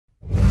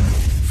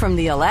from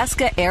the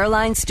Alaska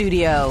Airlines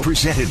Studio.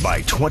 Presented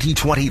by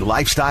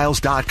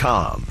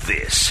 2020lifestyles.com.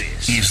 This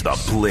is The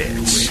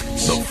Blitz.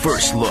 The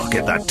first look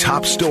at the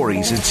top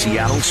stories in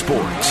Seattle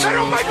sports. They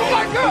don't make them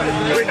like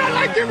us. We're not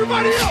like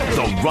everybody else.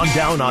 The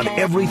rundown on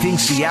everything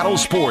Seattle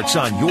sports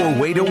on your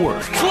way to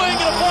work. Swing and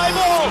a fly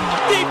ball.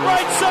 Deep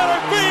right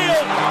center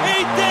field. He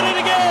did it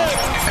again.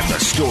 And the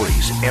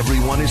stories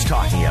everyone is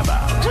talking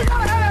about. We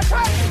got to have that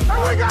practice,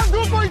 and we got to do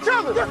it for each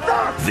other. Yes,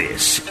 sir.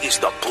 This is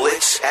The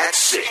Blitz at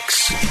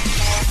 6.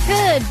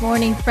 Good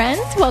morning,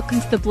 friends. Welcome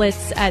to The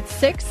Blitz at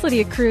 6.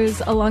 Lydia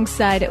Cruz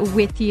alongside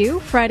with you.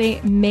 Friday,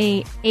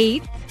 May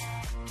 8th.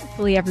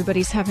 Hopefully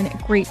everybody's having a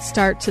great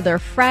start to their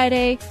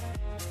Friday.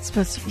 It's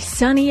supposed to be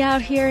sunny out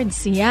here in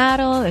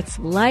Seattle. It's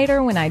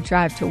lighter when I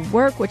drive to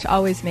work, which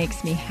always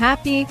makes me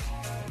happy.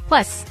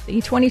 Plus,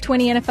 the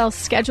 2020 NFL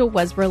schedule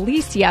was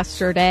released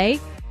yesterday.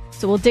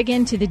 So we'll dig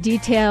into the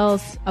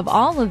details of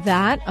all of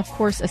that. Of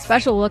course, a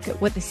special look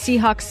at what the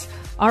Seahawks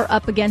are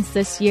up against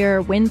this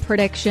year, win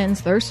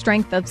predictions, their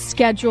strength of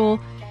schedule.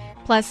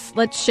 Plus,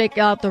 let's shake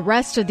out the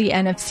rest of the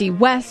NFC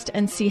West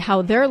and see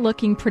how they're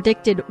looking,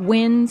 predicted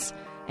wins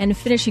and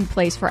finishing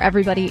place for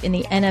everybody in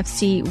the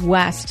NFC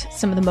West.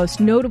 Some of the most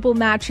notable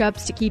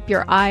matchups to keep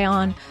your eye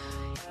on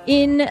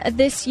in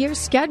this year's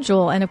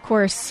schedule. And of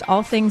course,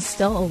 all things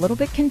still a little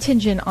bit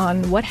contingent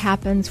on what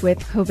happens with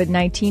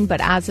COVID-19.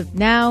 But as of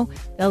now,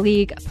 the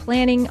league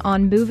planning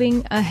on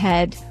moving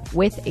ahead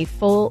with a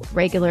full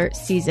regular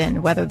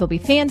season. Whether there'll be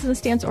fans in the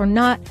stands or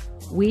not,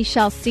 we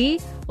shall see.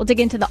 We'll dig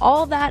into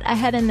all that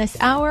ahead in this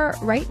hour.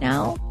 Right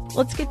now,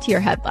 let's get to your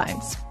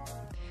headlines.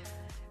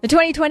 The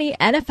 2020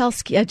 NFL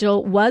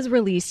schedule was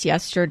released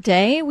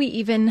yesterday. We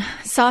even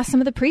saw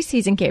some of the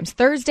preseason games.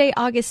 Thursday,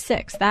 August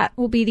 6th, that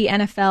will be the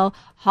NFL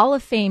Hall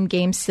of Fame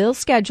game still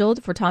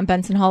scheduled for Tom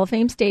Benson Hall of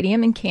Fame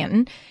Stadium in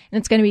Canton. And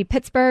it's going to be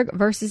Pittsburgh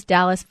versus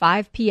Dallas,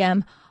 5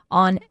 p.m.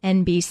 on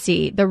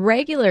NBC. The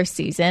regular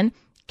season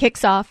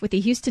kicks off with the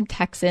Houston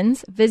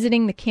Texans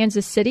visiting the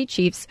Kansas City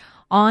Chiefs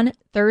on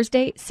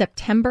Thursday,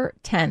 September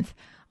 10th.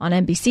 On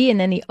NBC, and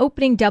then the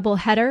opening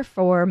doubleheader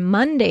for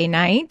Monday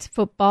Night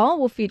Football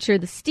will feature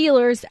the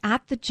Steelers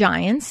at the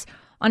Giants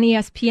on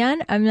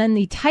ESPN, and then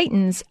the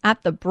Titans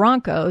at the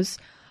Broncos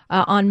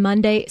on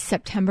Monday,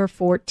 September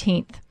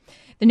 14th.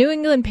 The New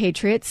England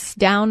Patriots,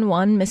 down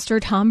one, Mr.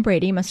 Tom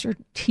Brady, Mr.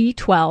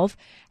 T12,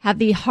 have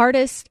the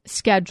hardest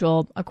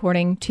schedule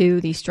according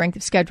to the strength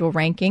of schedule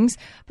rankings,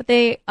 but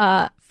they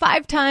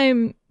five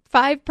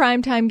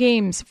primetime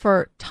games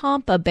for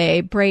Tampa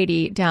Bay.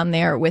 Brady down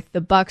there with the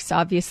Bucs.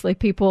 Obviously,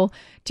 people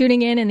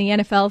tuning in the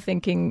NFL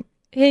thinking,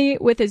 hey,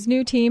 with his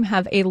new team,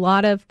 have a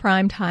lot of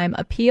primetime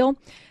appeal.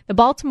 The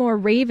Baltimore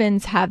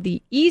Ravens have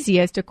the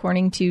easiest,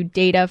 according to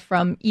data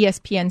from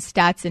ESPN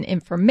Stats and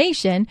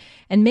Information,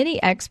 and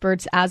many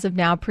experts as of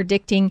now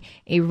predicting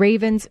a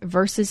Ravens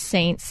versus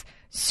Saints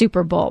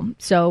Super Bowl.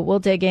 So we'll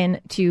dig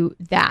into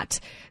that.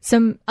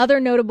 Some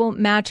other notable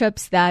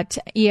matchups that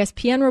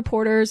ESPN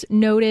reporters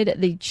noted: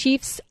 the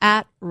Chiefs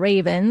at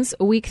Ravens,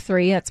 week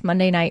 3, that's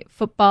Monday Night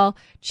Football.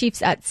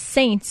 Chiefs at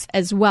Saints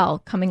as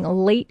well, coming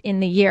late in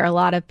the year. A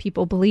lot of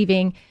people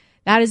believing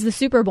that is the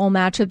Super Bowl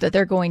matchup that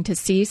they're going to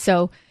see.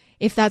 So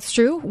if that's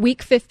true,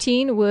 week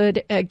 15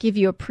 would give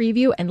you a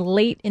preview, and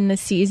late in the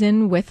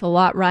season with a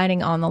lot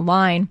riding on the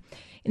line.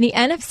 In the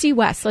NFC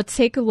West, let's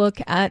take a look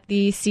at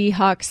the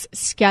Seahawks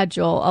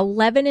schedule.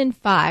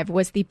 11-5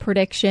 was the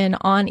prediction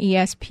on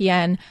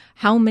ESPN.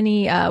 How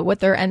many, what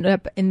they're ended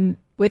up in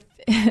with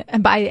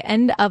by the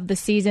end of the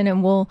season,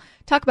 and we'll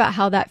talk about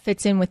how that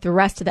fits in with the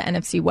rest of the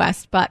NFC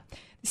West. But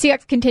the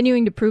Seahawks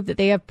continuing to prove that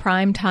they have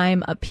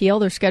primetime appeal.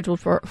 They're scheduled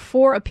for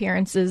 4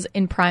 appearances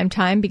in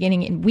primetime,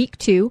 beginning in week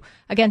 2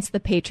 against the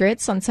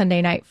Patriots on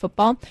Sunday Night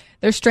Football.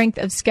 Their strength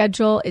of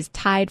schedule is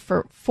tied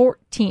for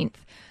 14th.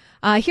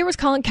 Here was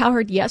Colin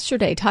Cowherd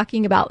yesterday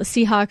talking about the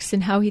Seahawks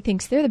and how he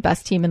thinks they're the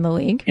best team in the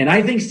league. And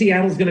I think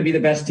Seattle's going to be the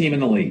best team in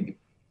the league.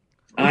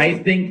 I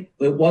think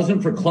it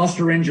wasn't for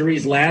cluster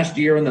injuries last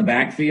year in the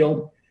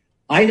backfield.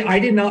 I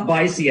did not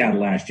buy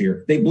Seattle last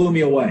year. They blew me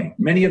away.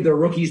 Many of their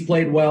rookies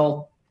played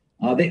well.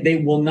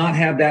 They will not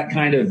have that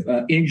kind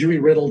of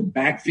injury-riddled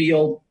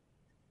backfield.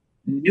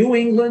 New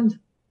England,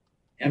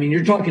 I mean,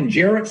 you're talking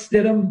Jarrett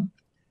Stidham.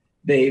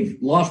 They've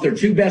lost their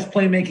 2 best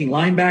playmaking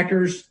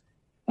linebackers.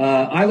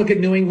 I look at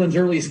New England's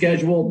early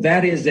schedule.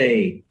 That is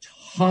a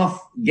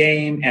tough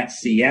game at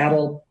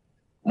Seattle.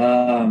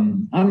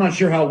 I'm not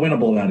sure how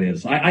winnable that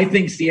is. I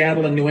think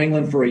Seattle and New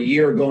England for a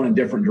year are going in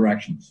different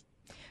directions.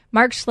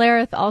 Mark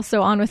Schlereth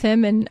also on with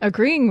him and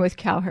agreeing with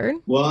Cowherd.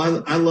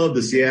 Well, I love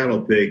the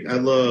Seattle pick. I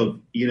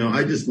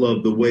just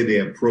love the way they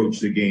approach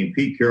the game.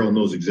 Pete Carroll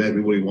knows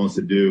exactly what he wants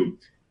to do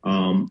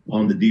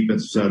on the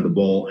defensive side of the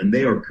ball, and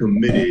they are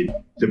committed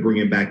to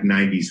bringing back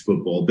 90s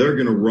football. They're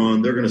going to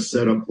run. They're going to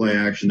set up play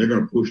action. They're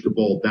going to push the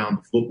ball down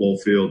the football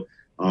field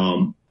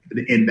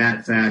in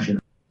that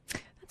fashion.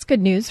 Let's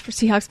good news for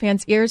Seahawks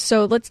fans' ears.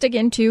 So let's dig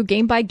into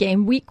game by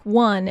game. Week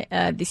 1,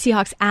 the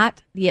Seahawks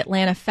at the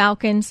Atlanta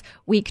Falcons.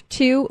 Week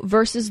 2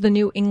 versus the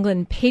New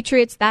England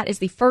Patriots. That is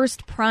the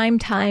first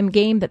primetime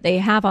game that they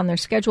have on their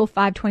schedule,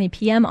 5:20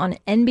 p.m. on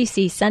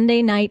NBC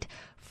Sunday Night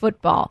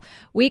Football.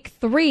 Week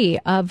 3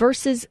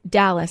 versus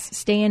Dallas,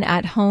 staying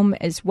at home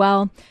as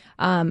well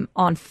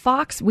on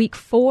Fox. Week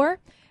 4,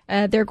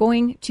 they're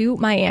going to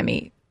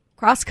Miami,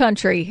 cross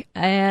country,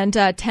 and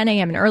 10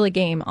 a.m., an early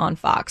game on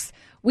Fox.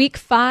 Week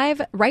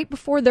 5, right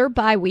before their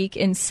bye week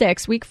in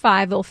 6, Week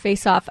 5, they'll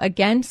face off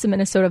against the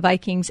Minnesota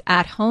Vikings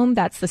at home.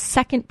 That's the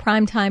second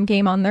primetime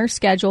game on their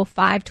schedule,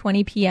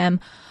 5:20 p.m.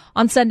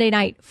 on Sunday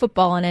Night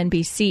Football on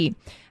NBC.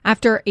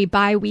 After a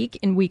bye week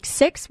in Week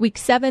 6, Week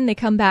 7, they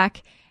come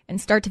back and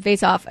start to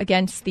face off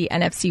against the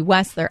NFC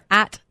West. They're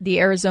at the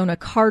Arizona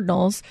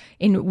Cardinals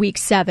in Week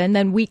 7.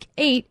 Then Week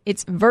 8,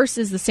 it's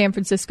versus the San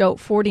Francisco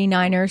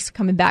 49ers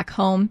coming back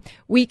home.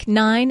 Week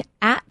 9,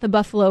 at the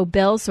Buffalo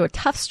Bills. So a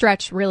tough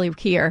stretch really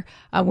here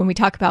when we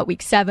talk about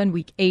Week 7,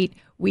 Week 8,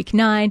 Week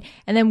 9,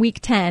 and then Week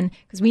 10,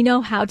 because we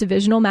know how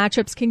divisional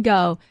matchups can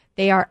go.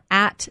 They are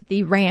at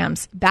the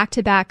Rams.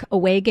 Back-to-back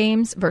away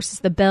games versus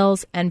the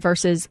Bills and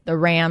versus the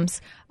Rams.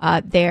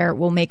 There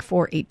will make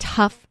for a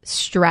tough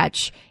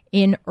stretch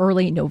in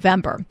early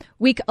November.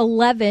 Week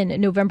 11,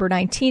 November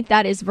 19th,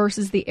 that is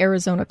versus the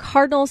Arizona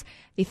Cardinals.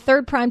 The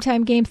third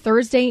primetime game,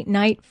 Thursday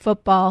Night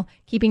Football,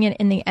 keeping it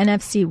in the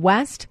NFC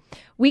West.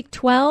 Week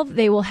 12,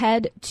 they will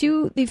head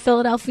to the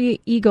Philadelphia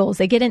Eagles.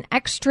 They get an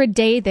extra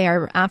day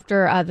there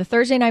after the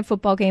Thursday Night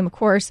Football game, of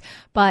course,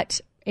 but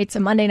it's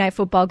a Monday Night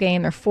Football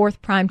game, their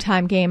fourth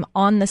primetime game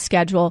on the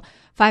schedule,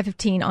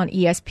 5:15 on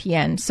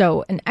ESPN.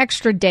 So an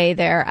extra day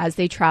there as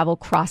they travel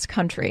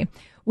cross-country.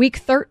 Week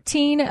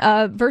 13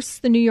 versus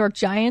the New York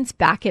Giants,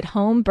 back at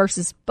home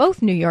versus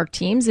both New York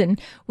teams in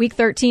Week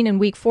 13 and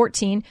Week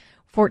 14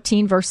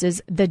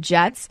 versus the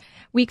Jets.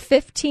 Week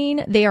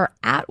 15, they are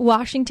at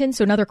Washington,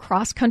 so another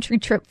cross-country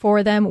trip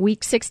for them.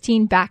 Week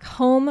 16, back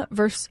home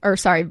versus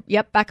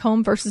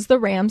the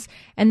Rams.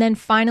 And then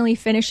finally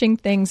finishing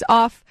things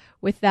off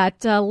with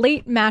that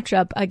late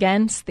matchup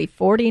against the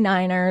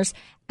 49ers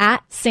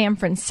at San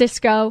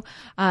Francisco,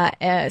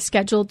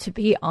 scheduled to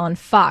be on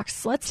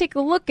Fox. Let's take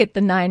a look at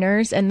the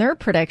Niners and their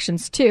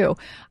predictions, too.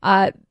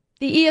 The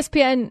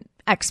ESPN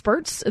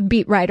experts,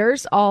 beat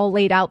writers, all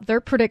laid out their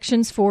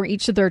predictions for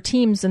each of their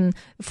teams. And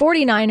the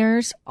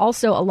 49ers,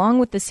 also along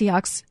with the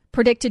Seahawks,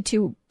 predicted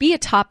to be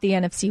atop the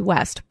NFC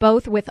West,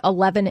 both with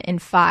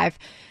 11-5.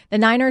 The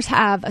Niners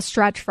have a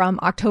stretch from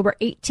October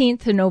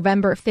 18th to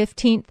November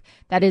 15th.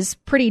 That is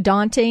pretty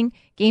daunting.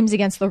 Games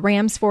against the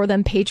Rams for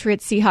them,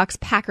 Patriots, Seahawks,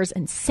 Packers,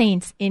 and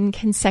Saints in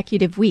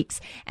consecutive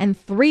weeks. And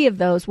 3 of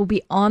those will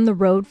be on the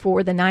road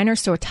for the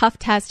Niners, so a tough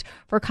test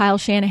for Kyle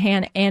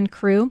Shanahan and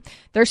crew.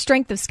 Their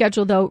strength of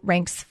schedule, though,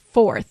 ranks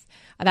 4th.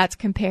 That's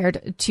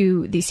compared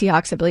to the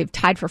Seahawks, I believe,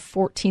 tied for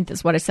 14th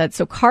is what I said.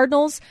 So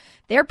Cardinals,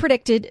 they're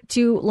predicted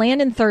to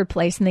land in 3rd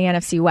place in the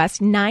NFC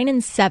West,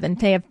 9-7.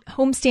 They have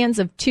homestands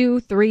of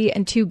 2, 3,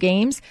 and 2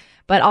 games,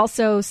 but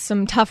also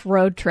some tough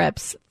road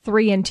trips,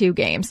 3 and 2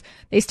 games.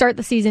 They start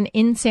the season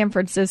in San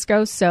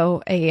Francisco,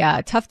 so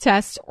a tough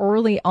test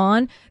early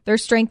on. Their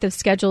strength of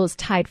schedule is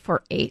tied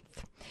for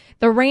 8th.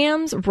 The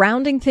Rams,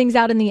 rounding things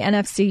out in the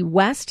NFC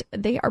West,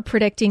 they are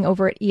predicting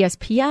over at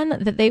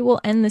ESPN that they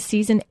will end the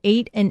season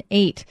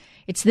 8-8.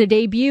 It's the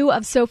debut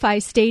of SoFi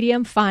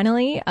Stadium,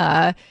 finally.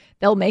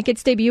 They'll make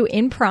its debut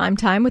in prime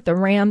time with the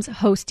Rams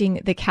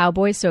hosting the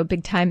Cowboys, so a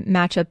big-time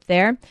matchup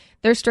there.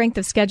 Their strength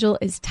of schedule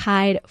is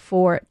tied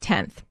for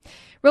 10th.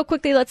 Real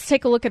quickly, let's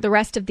take a look at the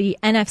rest of the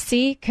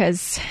NFC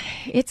because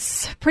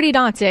it's pretty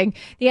daunting.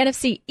 The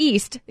NFC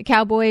East, the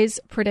Cowboys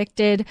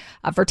predicted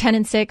for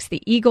 10-6.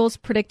 The Eagles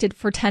predicted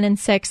for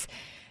 10-6.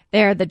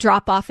 There, the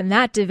drop-off in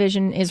that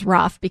division is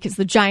rough because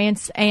the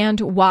Giants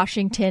and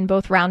Washington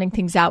both rounding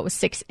things out with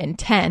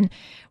 6-10.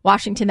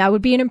 Washington, that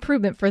would be an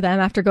improvement for them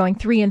after going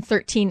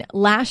 3-13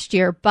 last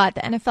year, but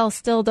the NFL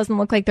still doesn't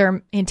look like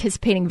they're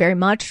anticipating very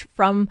much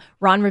from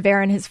Ron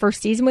Rivera in his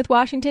first season with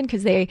Washington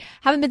because they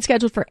haven't been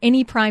scheduled for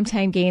any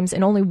primetime games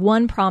and only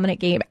one prominent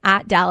game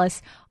at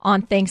Dallas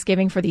on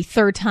Thanksgiving for the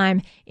 3rd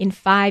time in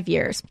 5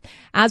 years.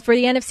 As for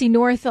the NFC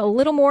North, a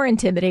little more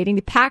intimidating.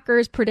 The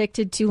Packers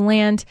predicted to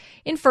land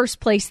in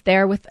 1st place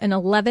there with an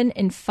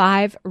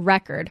 11-5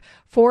 record.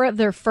 4 of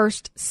their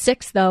first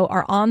 6, though,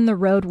 are on the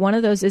road. One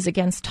of those is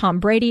against Tom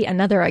Brady,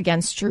 another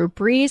against Drew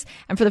Brees.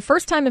 And for the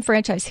first time in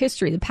franchise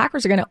history, the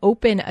Packers are going to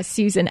open a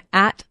season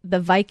at the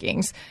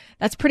Vikings.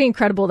 That's pretty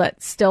incredible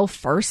that still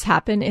first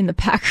happened in the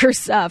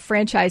Packers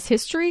franchise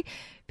history,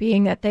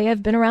 being that they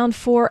have been around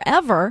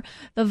forever.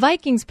 The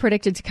Vikings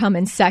predicted to come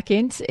in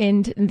 2nd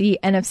in the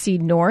NFC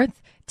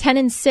North.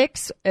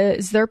 10-6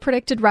 is their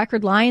predicted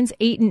record. Lions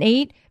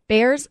 8-8.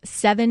 Bears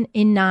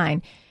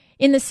 7-9.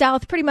 In the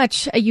South, pretty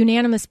much a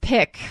unanimous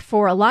pick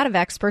for a lot of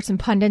experts and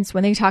pundits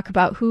when they talk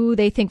about who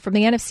they think from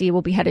the NFC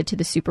will be headed to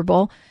the Super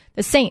Bowl.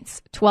 The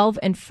Saints,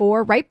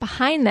 12-4. Right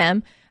behind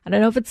them, I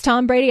don't know if it's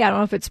Tom Brady. I don't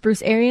know if it's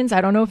Bruce Arians.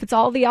 I don't know if it's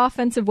all the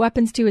offensive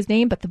weapons to his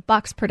name, but the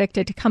Bucs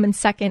predicted to come in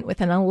second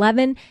with an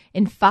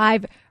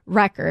 11-5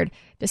 record,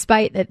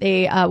 despite that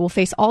they will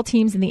face all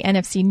teams in the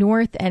NFC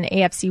North and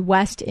AFC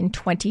West in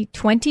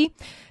 2020.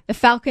 The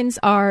Falcons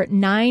are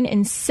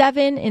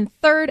 9-7 in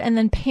third, and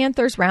then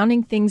Panthers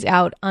rounding things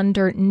out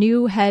under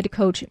new head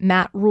coach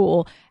Matt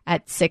Rule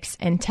at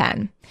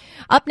 6-10.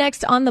 Up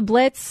next on the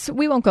Blitz,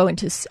 we won't go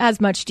into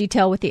as much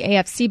detail with the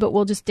AFC, but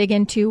we'll just dig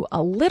into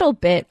a little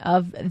bit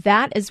of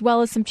that, as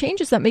well as some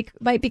changes that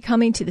might be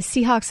coming to the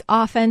Seahawks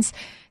offense.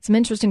 Some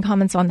interesting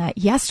comments on that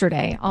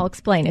yesterday. I'll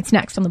explain. It's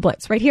next on the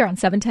Blitz, right here on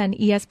 710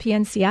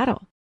 ESPN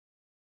Seattle.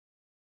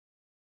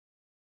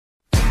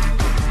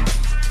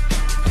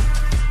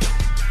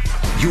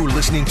 You're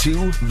listening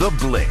to The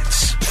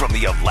Blitz from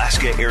the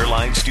Alaska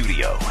Airlines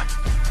Studio.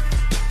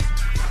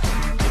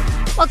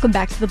 Welcome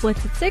back to The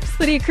Blitz at 6.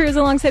 Lydia Cruz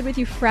alongside with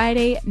you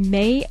Friday,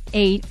 May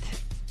 8th.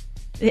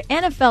 The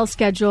NFL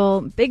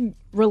schedule, big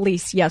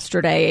release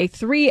yesterday, a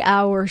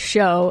 3-hour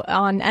show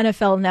on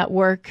NFL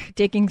Network,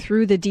 digging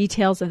through the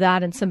details of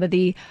that and some of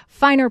the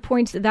finer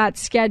points of that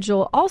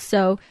schedule.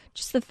 Also,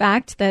 just the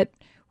fact that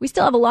we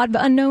still have a lot of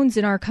unknowns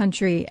in our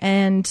country,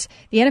 and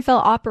the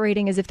NFL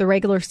operating as if the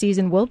regular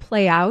season will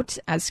play out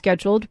as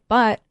scheduled,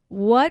 but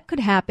what could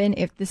happen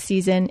if the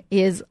season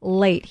is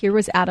late? Here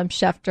was Adam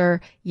Schefter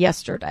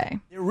yesterday.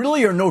 There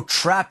really are no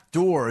trap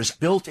doors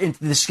built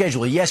into the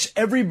schedule. Yes,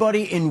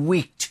 everybody in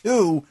week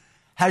 2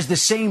 has the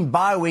same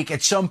bye week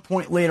at some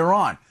point later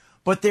on,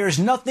 but there's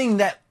nothing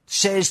that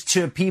says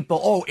to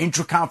people,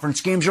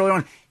 intra-conference games early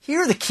on.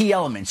 Here are the key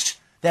elements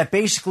that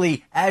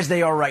basically, as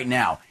they are right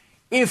now,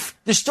 if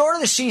the start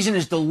of the season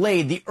is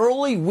delayed, the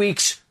early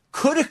weeks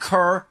could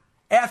occur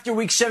after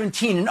week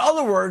 17. In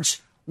other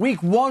words,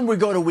 week 1 would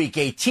go to week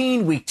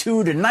 18, week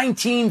 2 to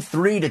 19,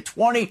 3 to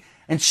 20,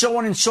 and so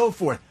on and so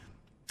forth.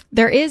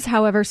 There is,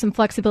 however, some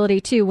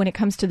flexibility, too, when it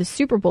comes to the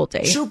Super Bowl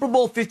date. Super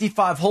Bowl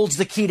 55 holds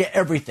the key to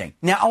everything.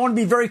 Now, I want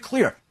to be very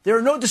clear. There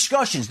are no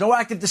discussions, no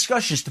active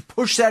discussions to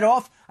push that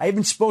off. I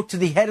even spoke to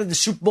the head of the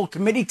Super Bowl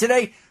committee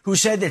today, who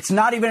said it's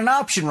not even an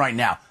option right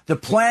now. The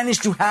plan is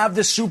to have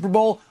the Super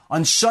Bowl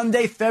on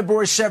Sunday,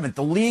 February 7th.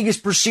 The league is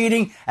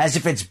proceeding as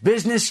if it's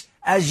business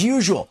as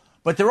usual.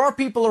 But there are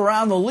people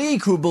around the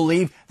league who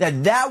believe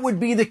that that would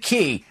be the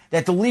key,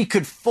 that the league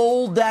could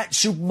fold that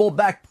Super Bowl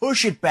back,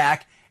 push it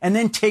back, and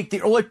then take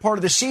the early part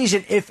of the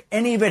season, if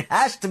any of it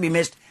has to be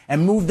missed,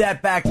 and move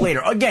that back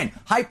later. Again,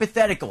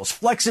 hypotheticals,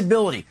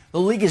 flexibility. The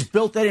league has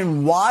built that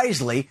in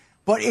wisely,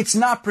 but it's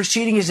not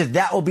proceeding as if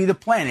that will be the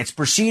plan. It's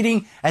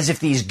proceeding as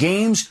if these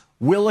games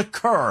will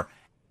occur.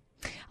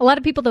 A lot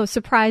of people, though,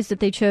 surprised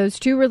that they chose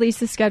to release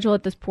the schedule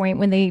at this point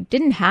when they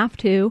didn't have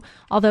to.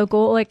 Although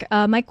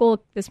Mike Golick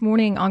this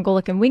morning on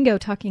Golick and Wingo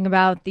talking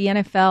about the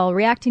NFL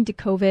reacting to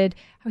COVID,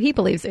 how he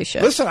believes they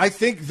should. Listen, I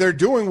think they're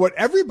doing what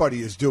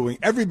everybody is doing.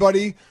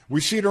 Everybody,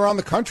 we see it around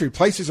the country.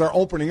 Places are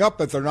opening up,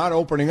 but they're not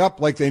opening up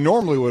like they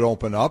normally would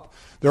open up.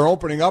 They're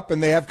opening up,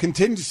 and they have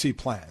contingency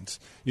plans.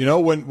 You know,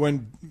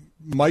 when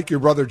Mike, your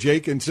brother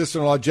Jake, and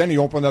sister-in-law Jenny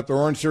opened up their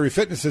Orange Theory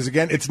Fitnesses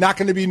again, it's not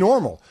going to be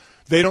normal.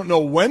 They don't know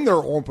when they're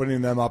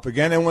opening them up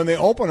again, and when they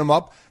open them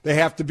up, they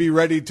have to be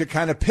ready to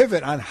kind of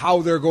pivot on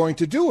how they're going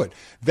to do it.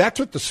 That's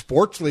what the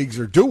sports leagues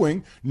are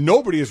doing.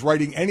 Nobody is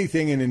writing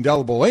anything in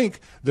indelible ink.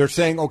 They're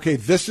saying, okay,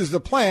 this is the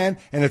plan,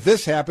 and if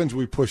this happens,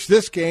 we push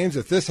this game.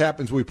 If this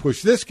happens, we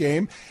push this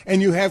game,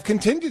 and you have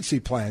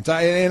contingency plans.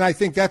 And I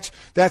think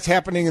that's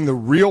happening in the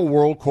real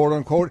world, quote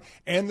unquote,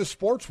 and the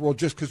sports world,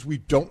 just because we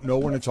don't know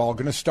when it's all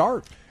going to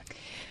start.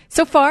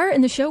 So far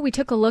in the show, we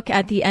took a look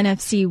at the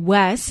NFC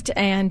West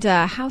and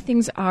how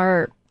things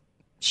are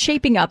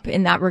shaping up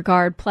in that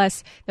regard,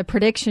 plus the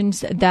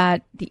predictions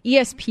that the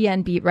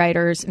ESPN beat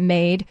writers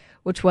made,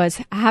 which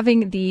was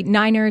having the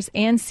Niners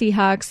and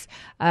Seahawks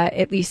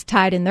at least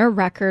tied in their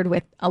record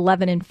with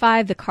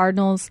 11-5, the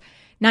Cardinals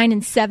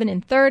 9-7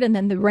 in third, and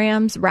then the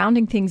Rams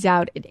rounding things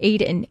out at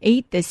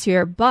 8-8 this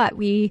year. But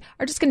we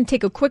are just going to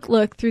take a quick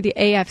look through the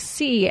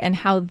AFC and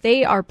how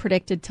they are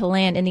predicted to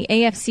land. In the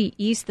AFC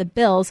East, the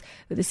Bills,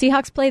 who the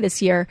Seahawks play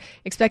this year,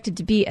 expected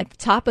to be at the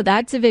top of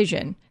that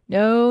division.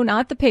 No,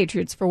 not the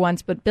Patriots for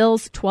once, but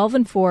Bills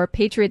 12-4,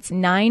 Patriots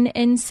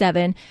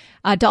 9-7,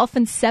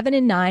 Dolphins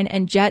 7-9,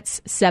 and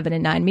Jets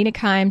 7-9. Mina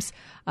Kimes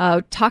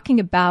talking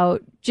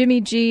about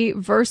Jimmy G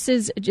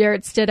versus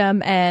Jarrett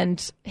Stidham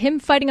and him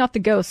fighting off the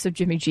ghosts of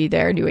Jimmy G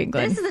there in New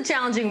England. This is a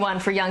challenging one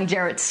for young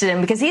Jarrett Stidham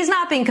because he's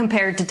not being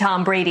compared to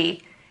Tom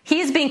Brady. He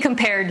is being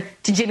compared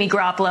to Jimmy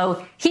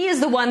Garoppolo. He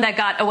is the one that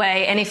got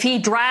away, and if he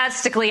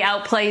drastically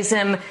outplays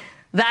him,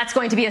 that's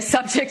going to be a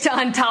subject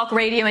on talk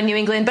radio in New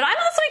England. But I'm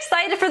also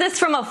excited for this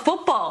from a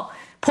football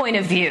point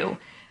of view.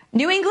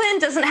 New England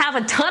doesn't have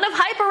a ton of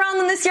hype around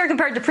them this year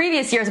compared to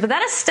previous years, but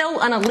that is still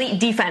an elite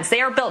defense.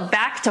 They are built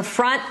back to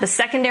front. The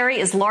secondary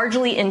is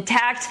largely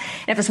intact.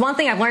 And if there's one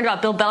thing I've learned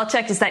about Bill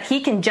Belichick is that he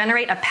can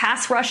generate a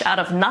pass rush out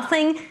of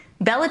nothing.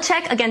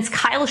 Belichick against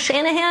Kyle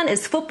Shanahan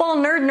is football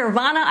nerd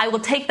nirvana. I will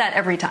take that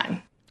every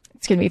time.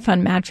 It's going to be a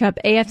fun matchup.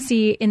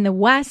 AFC in the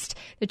West,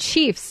 the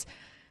Chiefs.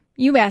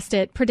 You asked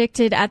it.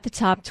 Predicted at the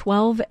top,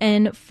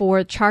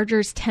 12-4.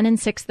 Chargers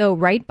 10-6, though,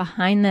 right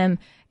behind them.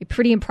 A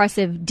pretty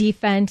impressive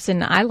defense,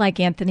 and I like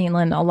Anthony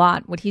Lynn a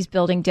lot, what he's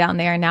building down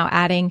there. Now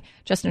adding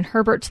Justin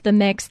Herbert to the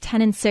mix.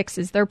 10-6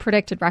 is their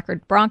predicted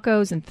record.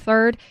 Broncos in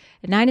third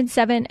at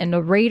 9-7, and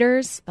the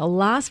Raiders, the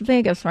Las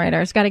Vegas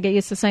Raiders, got to get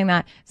used to saying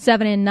that,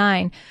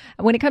 7-9.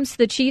 When it comes to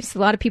the Chiefs, a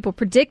lot of people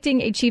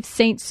predicting a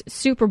Chiefs-Saints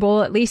Super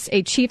Bowl, at least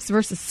a Chiefs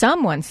versus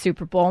someone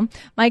Super Bowl.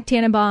 Mike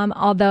Tannenbaum,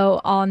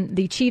 although on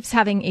the Chiefs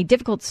having a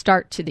difficult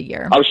start to the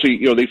year. Obviously,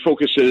 they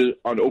focus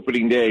on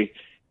opening day.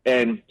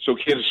 And so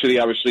Kansas City,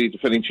 obviously,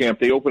 defending champ,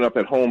 they open up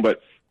at home.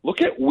 But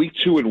look at week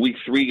 2 and week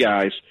 3,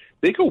 guys.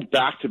 They go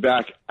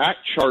back-to-back at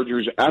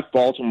Chargers, at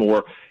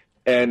Baltimore.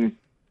 And,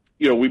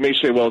 we may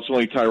say, well, it's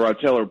only Tyrod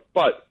Taylor.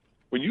 But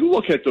when you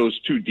look at those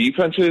two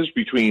defenses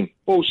between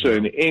Bosa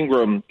and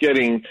Ingram,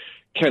 getting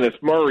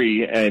Kenneth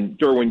Murray and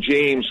Derwin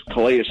James,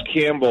 Calais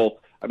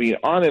Campbell, I mean,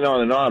 on and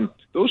on and on.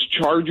 Those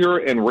Charger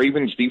and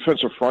Ravens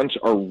defensive fronts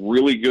are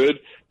really good.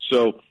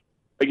 So,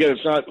 again,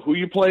 it's not who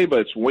you play, but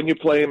it's when you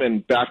play them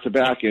and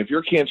back-to-back. And if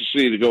you're Kansas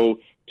City to go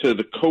to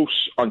the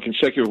coast on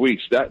consecutive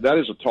weeks, that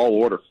is a tall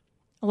order.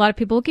 A lot of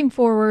people looking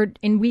forward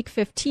in Week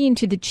 15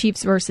 to the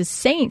Chiefs versus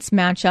Saints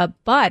matchup,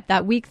 but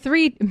that Week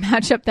 3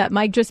 matchup that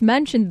Mike just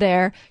mentioned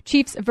there,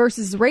 Chiefs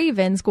versus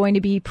Ravens, going to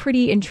be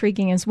pretty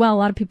intriguing as well. A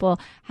lot of people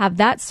have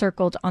that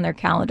circled on their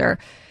calendar.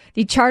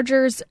 The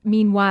Chargers,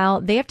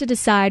 meanwhile, they have to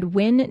decide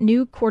when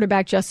new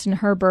quarterback Justin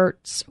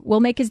Herbert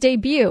will make his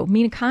debut.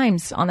 Mina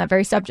Kimes on that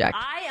very subject.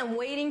 I am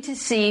waiting to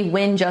see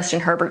when Justin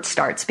Herbert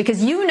starts because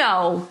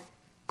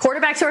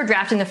quarterbacks who are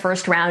drafted in the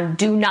first round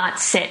do not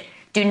sit.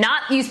 Do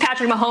not use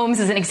Patrick Mahomes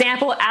as an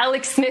example.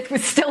 Alex Smith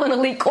was still an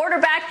elite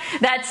quarterback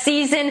that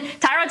season.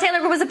 Tyrod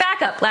Taylor was a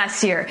backup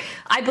last year.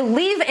 I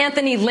believe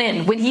Anthony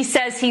Lynn when he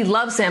says he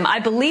loves him. I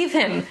believe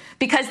him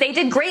because they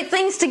did great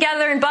things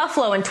together in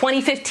Buffalo in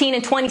 2015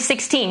 and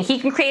 2016. He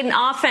can create an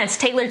offense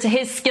tailored to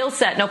his skill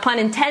set, no pun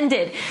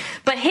intended.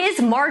 But his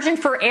margin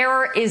for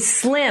error is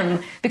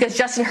slim because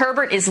Justin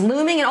Herbert is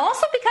looming and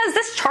also because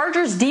this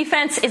Chargers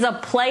defense is a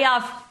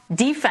playoff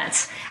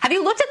defense. Have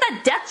you looked at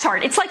that depth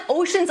chart? It's like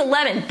Ocean's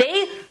 11.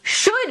 They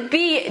should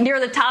be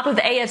near the top of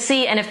the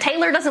AFC, and if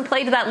Taylor doesn't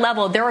play to that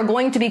level, there are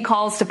going to be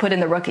calls to put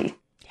in the rookie.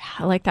 Yeah,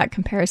 I like that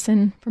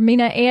comparison. For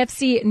Mina,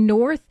 AFC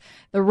North,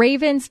 the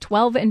Ravens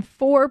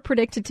 12-4,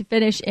 predicted to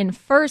finish in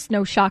first.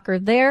 No shocker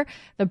there.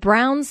 The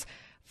Browns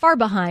far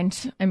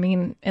behind. I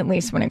mean, at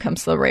least when it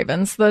comes to the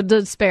Ravens, the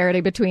disparity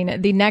between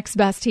the next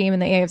best team in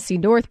the AFC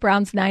North,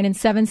 Browns 9-7,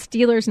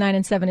 Steelers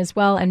 9-7 as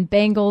well, and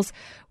Bengals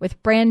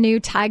with brand new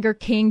Tiger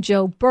King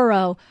Joe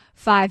Burrow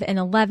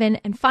 5-11.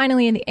 And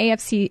finally, in the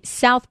AFC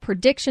South,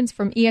 predictions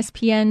from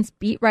ESPN's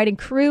beat writing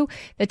crew,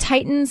 the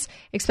Titans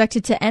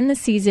expected to end the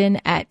season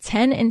at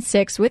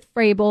 10-6 with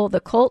Vrabel, the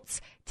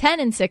Colts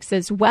 10-6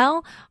 as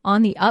well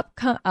on the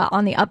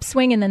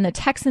upswing, and then the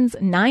Texans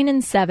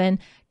 9-7.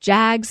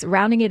 Jags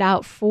rounding it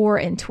out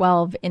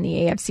 4-12 in the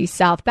AFC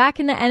South. Back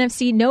in the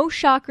NFC, no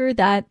shocker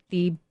that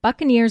the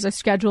Buccaneers are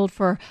scheduled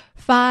for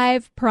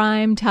 5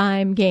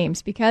 primetime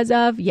games because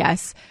of,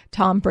 yes,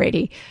 Tom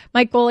Brady.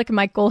 Mike Golick and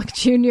Mike Golick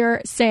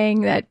Jr.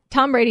 saying that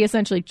Tom Brady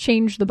essentially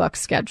changed the Bucs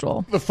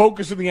schedule. The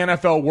focus of the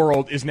NFL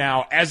world is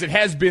now, as it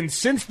has been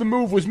since the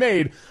move was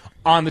made,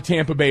 on the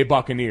Tampa Bay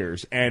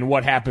Buccaneers and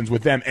what happens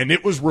with them. And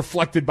it was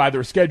reflected by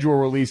their schedule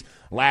release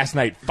last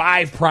night.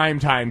 5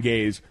 primetime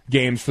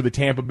games for the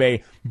Tampa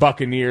Bay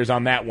Buccaneers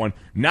on that one.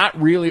 Not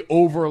really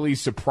overly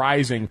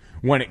surprising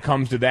when it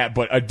comes to that,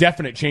 but a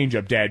definite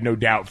change-up, Dad, no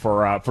doubt,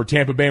 for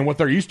Tampa Bay and what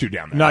they're used to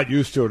down there. Not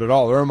used to it at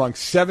all. They're among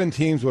 7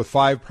 teams with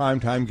 5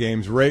 primetime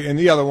games. And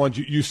the other ones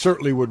you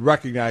certainly would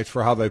recognize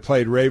for how they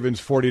played.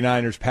 Ravens,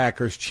 49ers,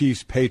 Packers,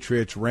 Chiefs,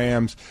 Patriots,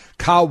 Rams,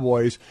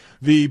 Cowboys.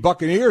 The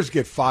Buccaneers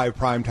get 5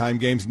 primetime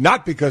games,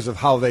 not because of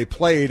how they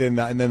played and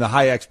then the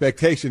high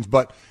expectations,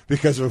 but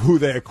because of who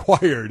they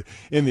acquired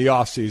in the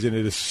offseason.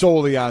 It is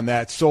solely on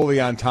that, solely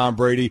on Tom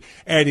Brady.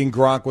 Adding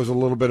Gronk was a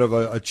little bit of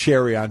a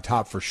cherry on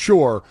top for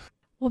sure.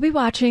 We'll be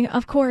watching,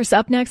 of course.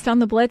 Up next on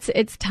the Blitz,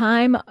 it's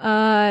time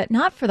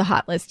not for the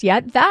hot list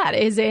yet. That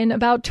is in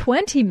about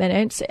 20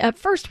 minutes. At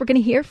first, we're going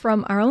to hear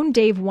from our own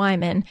Dave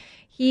Wyman.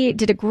 He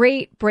did a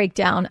great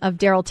breakdown of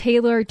Darrell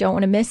Taylor. Don't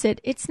want to miss it.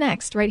 It's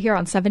next right here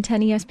on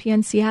 710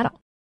 ESPN Seattle.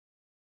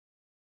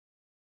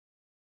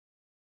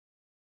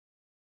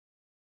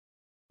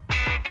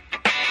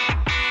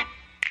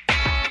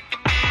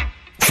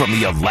 From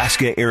the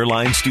Alaska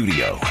Airlines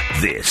studio,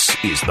 this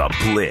is The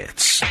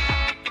Blitz.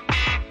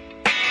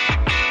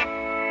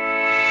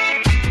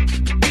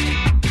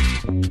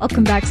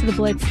 Welcome back to The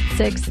Blitz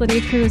 6.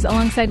 Lydia Cruz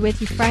alongside with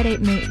you Friday,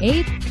 May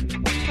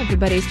 8th.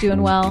 Everybody's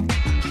doing well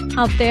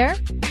out there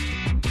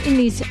in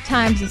these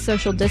times of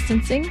social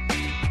distancing.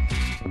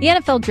 The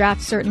NFL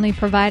draft certainly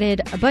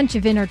provided a bunch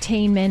of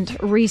entertainment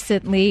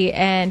recently,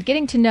 and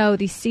getting to know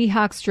the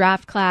Seahawks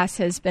draft class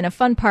has been a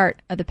fun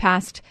part of the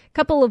past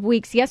couple of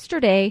weeks.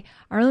 Yesterday,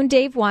 our own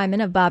Dave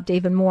Wyman of Bob,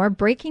 Dave, and More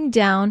breaking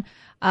down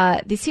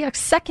the Seahawks'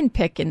 second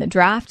pick in the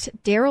draft,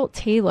 Darrell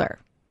Taylor.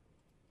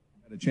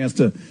 Had a chance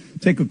to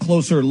take a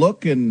closer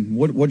look, and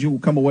what'd you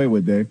come away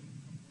with, Dave?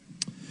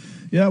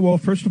 Yeah, well,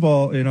 first of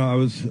all, I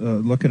was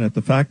looking at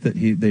the fact that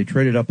they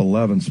traded up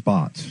 11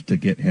 spots to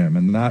get him,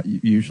 and that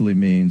usually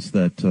means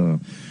that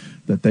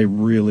they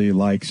really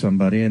like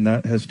somebody, and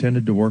that has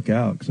tended to work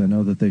out because I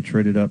know that they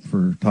traded up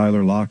for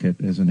Tyler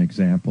Lockett as an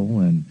example,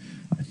 and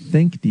I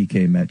think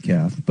DK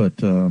Metcalf. But,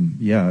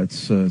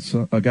 it's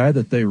a guy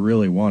that they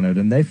really wanted,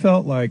 and they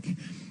felt like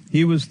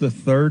he was the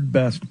third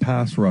best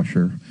pass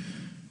rusher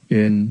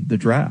in the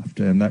draft,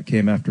 and that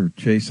came after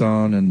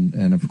Chason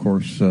and of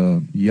course,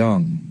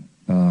 Young.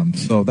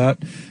 So that,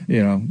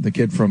 the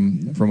kid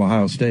from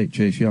Ohio State,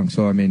 Chase Young.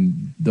 So, I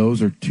mean,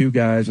 those are two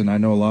guys, and I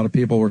know a lot of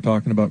people were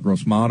talking about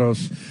Gross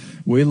Matos.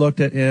 We looked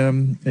at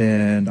him,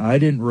 and I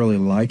didn't really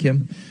like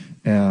him,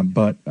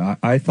 but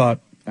I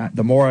thought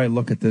the more I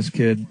look at this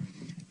kid,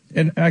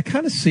 and I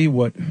kind of see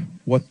what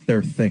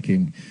they're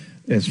thinking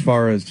as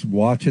far as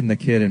watching the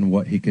kid and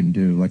what he can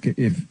do. Like,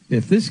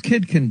 if this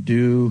kid can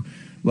do,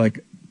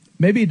 like,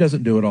 maybe he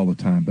doesn't do it all the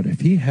time, but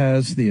if he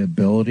has the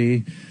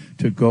ability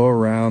to go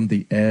around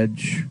the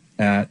edge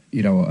at,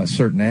 a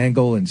certain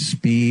angle and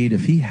speed,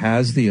 if he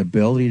has the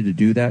ability to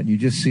do that and you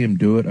just see him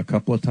do it a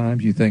couple of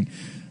times, you think,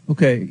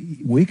 okay,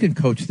 we can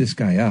coach this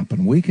guy up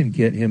and we can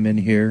get him in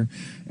here.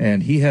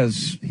 And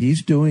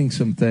he's doing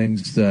some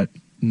things that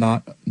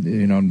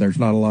there's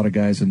not a lot of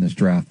guys in this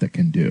draft that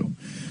can do.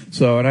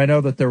 So, and I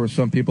know that there were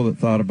some people that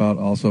thought about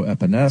also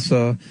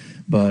Epinesa,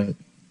 but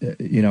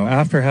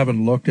after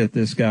having looked at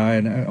this guy,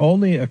 and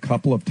only a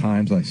couple of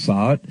times I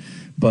saw it,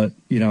 but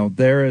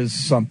there is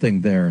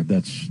something there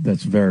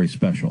that's very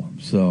special.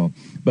 So,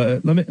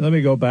 but let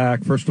me go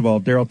back. First of all,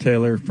 Darrell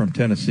Taylor from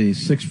Tennessee,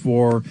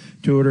 6'4",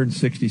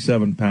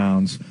 267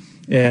 pounds,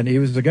 and he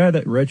was the guy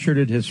that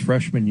redshirted his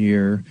freshman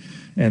year,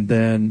 and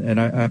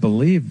I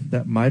believe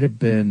that might have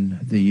been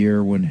the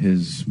year when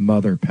his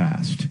mother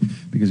passed,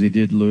 because he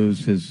did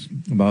lose his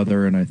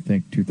mother in, I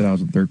think,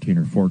 2013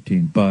 or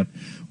 14. But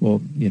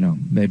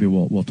maybe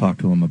we'll talk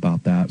to him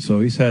about that. So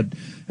he's had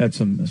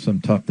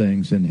some tough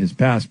things in his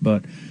past,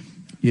 but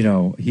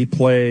he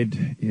played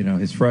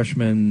his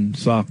freshman,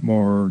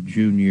 sophomore,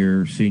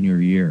 junior, senior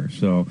year.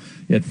 So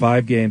he had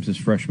 5 games his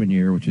freshman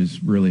year, which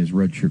is really his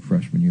redshirt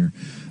freshman year.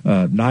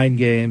 9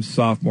 games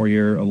sophomore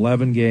year,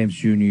 11 games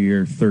junior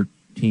year,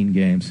 13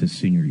 games his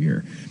senior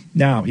year.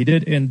 Now he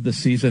did end the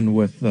season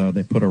with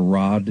they put a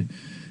rod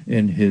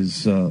in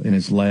his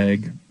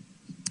leg,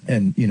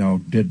 and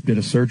did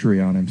a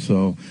surgery on him.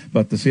 So,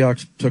 but the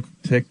Seahawks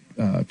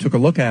took a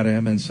look at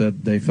him and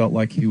said they felt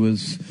like he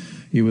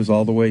was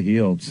all the way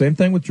healed. Same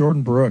thing with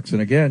Jordan Brooks.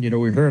 And again,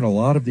 we're hearing a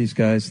lot of these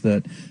guys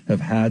that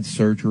have had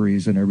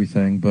surgeries and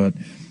everything, but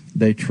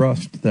they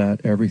trust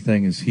that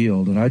everything is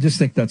healed. And I just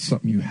think that's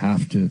something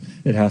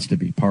it has to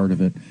be part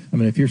of it. I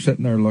mean, if you're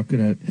sitting there looking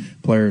at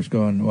players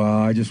going, well,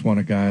 I just want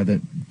a guy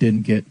that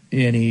didn't get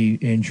any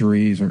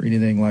injuries or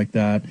anything like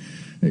that,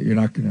 you're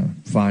not going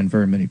to find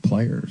very many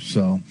players.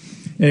 So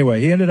anyway,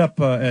 he ended up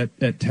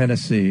at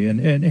Tennessee.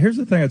 And here's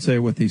the thing I'd say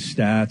with these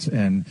stats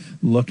and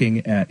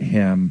looking at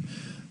him,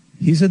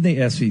 he's in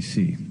the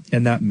SEC,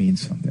 and that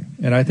means something.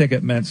 And I think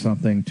it meant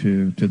something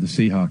to the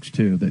Seahawks,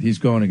 too, that he's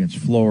going against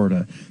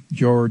Florida,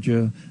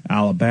 Georgia,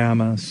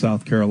 Alabama,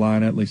 South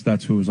Carolina. At least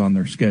that's who was on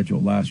their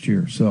schedule last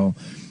year. So,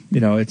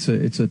 it's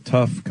a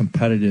tough,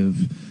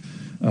 competitive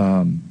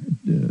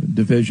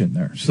division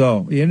there.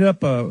 So he ended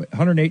up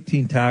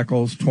 118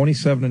 tackles,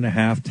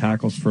 27.5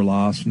 tackles for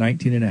loss,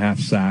 19.5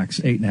 sacks,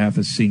 8.5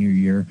 his senior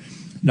year,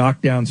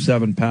 knocked down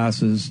 7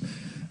 passes,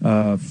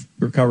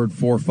 recovered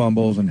 4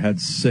 fumbles, and had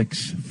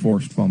 6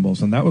 forced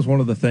fumbles. And that was one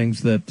of the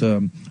things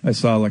that I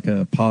saw like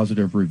a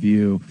positive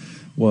review,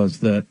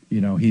 was that,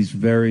 he's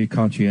very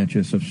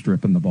conscientious of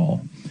stripping the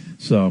ball.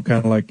 So kind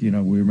of like, we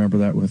remember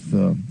that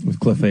with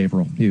Cliff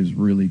Averill. He was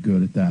really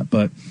good at that.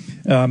 But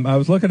I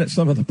was looking at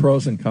some of the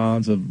pros and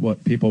cons of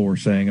what people were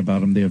saying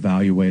about him, the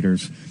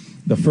evaluators.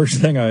 The first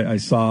thing I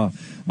saw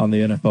on the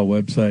NFL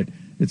website,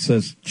 it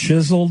says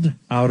chiseled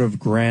out of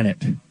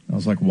granite. I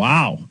was like,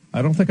 wow,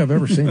 I don't think I've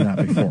ever seen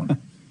that before.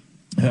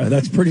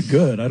 That's pretty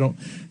good. I don't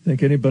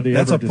think anybody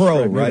ever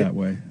described me that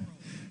way.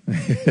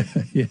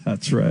 Yeah,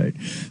 that's right.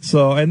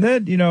 So, and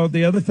then,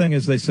 the other thing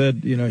is they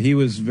said, he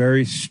was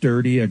very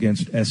sturdy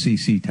against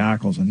SEC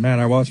tackles. And, man,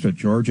 I watched a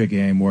Georgia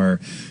game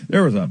where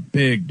there was a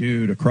big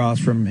dude across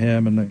from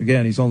him. And,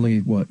 again, he's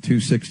only,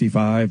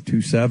 265,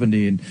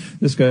 270. And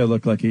this guy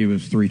looked like he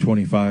was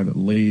 325 at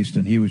least.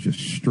 And he was just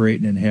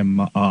straightening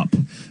him up.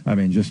 I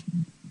mean, just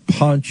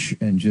punch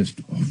and just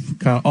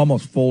kind of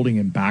almost folding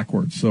him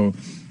backwards. So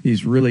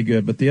he's really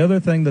good. But the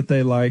other thing that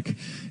they like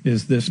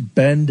is this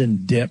bend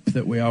and dip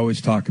that we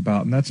always talk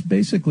about. And that's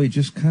basically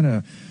just kind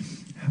of,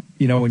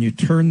 when you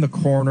turn the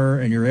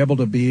corner and you're able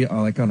to be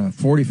like on a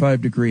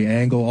 45-degree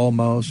angle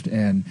almost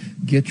and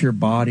get your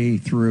body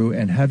through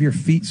and have your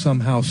feet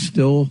somehow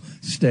still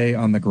stay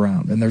on the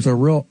ground. And there's a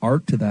real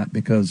art to that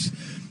because,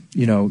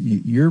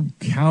 you're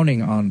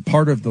counting on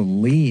part of the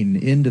lean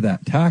into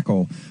that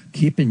tackle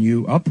keeping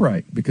you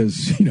upright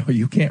because,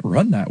 you can't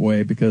run that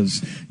way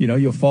because,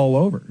 you'll fall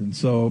over. And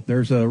so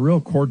there's a real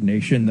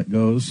coordination that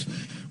goes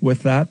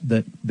with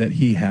that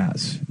he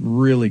has.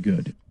 Really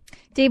good.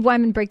 Dave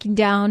Wyman breaking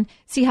down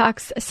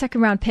Seahawks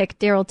second-round pick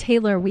Darrell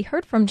Taylor. We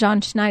heard from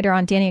John Schneider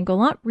on Danny and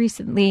Gallant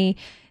recently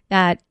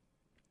that,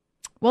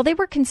 well, they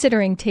were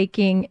considering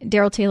taking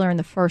Darrell Taylor in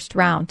the first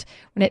round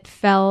when it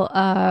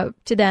fell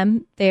to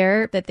them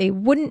there that they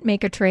wouldn't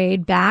make a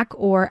trade back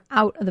or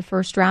out of the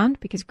first round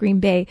because Green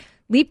Bay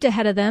leaped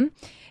ahead of them.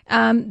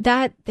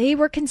 That they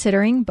were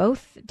considering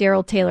both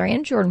Darrell Taylor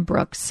and Jordan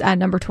Brooks at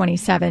number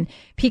 27.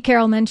 Pete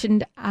Carroll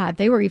mentioned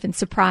they were even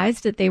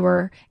surprised that they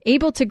were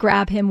able to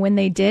grab him when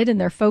they did, and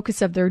their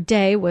focus of their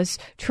day was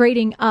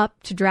trading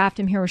up to draft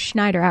him. Here was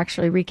Schneider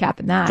actually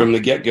recapping that. From the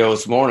get-go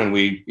this morning,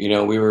 we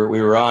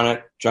were on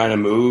it, trying to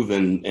move,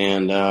 and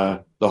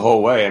the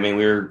whole way. I mean,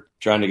 we were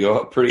trying to go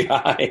up pretty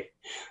high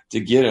to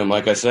get him.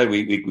 Like I said,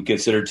 we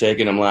considered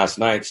taking him last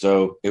night,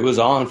 so it was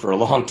on for a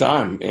long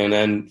time. And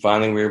then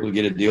finally we were able to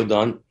get a deal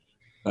done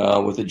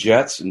with the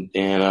Jets and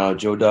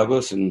Joe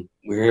Douglas, and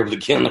we were able to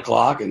get on the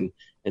clock and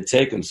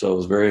take him. So it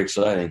was very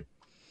exciting.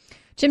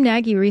 Jim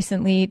Nagy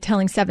recently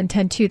telling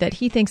 710 that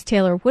he thinks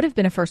Taylor would have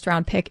been a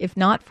first-round pick if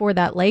not for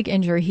that leg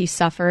injury he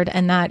suffered,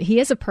 and that he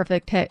is a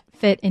perfect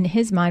fit in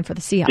his mind for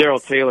the Seahawks. Darrell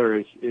Taylor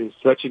is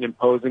such an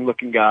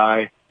imposing-looking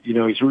guy. You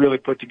know, he's really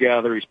put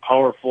together. He's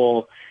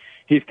powerful.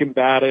 He's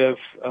combative.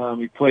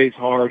 He plays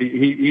hard.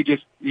 He's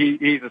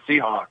a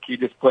Seahawk. He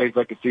just plays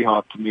like a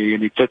Seahawk to me,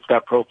 and he fits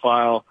that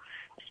profile.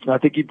 I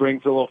think he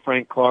brings a little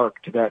Frank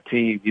Clark to that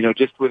team, you know,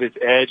 just with his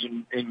edge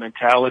and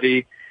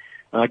mentality.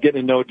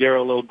 Getting to know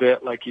Darrell a little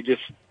bit,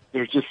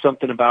 there's just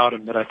something about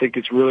him that I think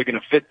is really going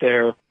to fit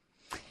there.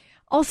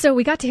 Also,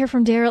 we got to hear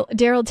from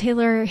Darrell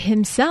Taylor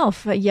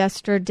himself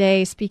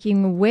yesterday,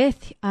 speaking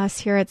with us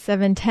here at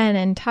 710,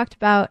 and talked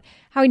about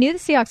how he knew the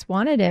Seahawks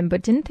wanted him,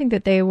 but didn't think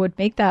that they would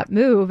make that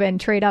move and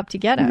trade up to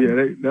get him.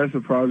 Yeah, that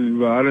surprised me,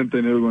 but I didn't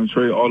think they were going to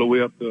trade all the way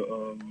up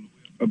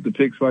the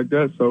picks like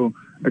that, so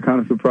that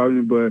kind of surprised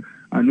me, but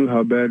I knew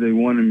how bad they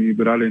wanted me,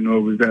 but I didn't know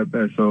it was that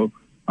bad, so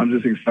I'm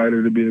just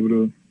excited to be able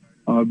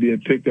to be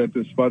picked at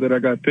the spot that I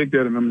got picked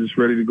at, and I'm just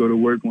ready to go to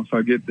work once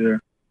I get there.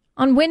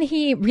 On when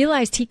he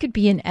realized he could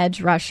be an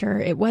edge rusher,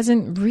 it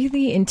wasn't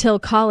really until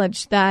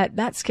college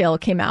that skill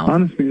came out.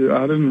 Honestly,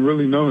 I didn't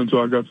really know until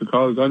I got to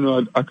college. I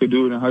knew I could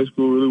do it in high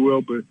school really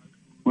well, but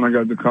when I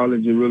got to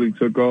college, it really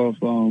took off,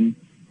 and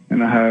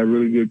I had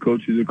really good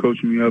coaches that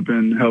coached me up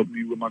and helped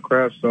me with my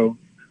craft. So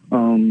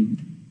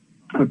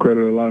I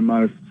credit a lot of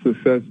my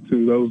success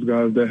to those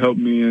guys that helped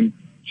me and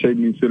shaped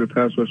me to the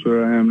pass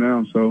rusher I am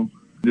now. So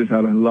just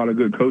had a lot of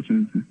good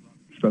coaching and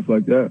stuff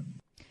like that.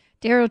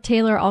 Darrell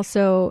Taylor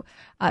also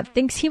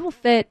thinks he will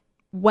fit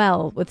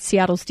well with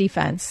Seattle's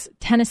defense.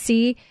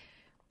 Tennessee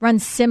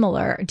runs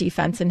similar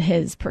defense in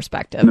his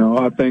perspective. No,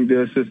 I think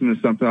their system is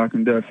something I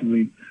can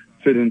definitely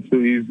fit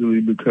into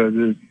easily because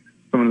it's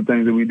some of the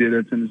things that we did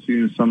at Tennessee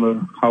and some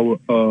of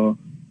how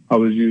I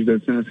was used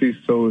at Tennessee.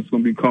 So it's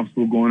going to be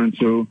comfortable going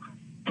into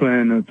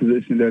playing a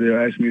position that they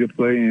asked me to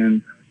play,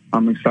 and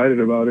I'm excited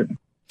about it.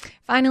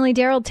 Finally,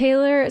 Darrell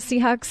Taylor,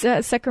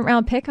 Seahawks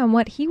second-round pick, on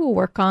what he will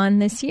work on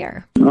this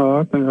year.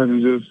 I think I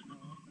can just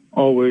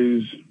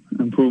always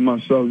improve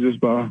myself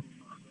just by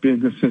being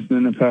consistent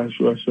in the pass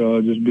rush,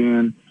 just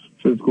being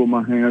physical with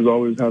my hands,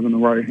 always having the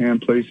right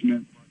hand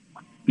placement,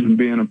 and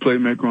being a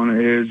playmaker on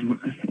the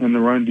edge in the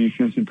run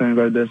defense and things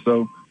like that.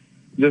 So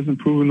just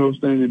improving those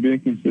things and being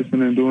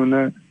consistent in doing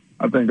that,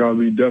 I think I'll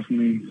be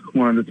definitely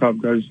one of the top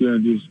guys here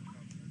and just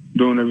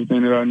doing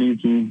everything that I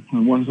need to.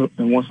 And once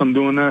I'm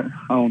doing that,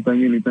 I don't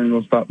think anything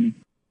will stop me.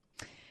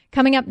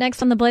 Coming up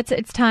next on the Blitz,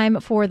 it's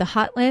time for the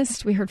Hot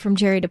List. We heard from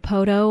Jerry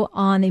DiPoto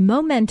on the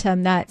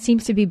momentum that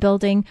seems to be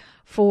building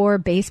for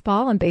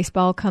baseball and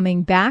baseball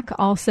coming back.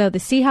 Also, the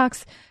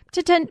Seahawks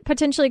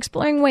potentially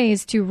exploring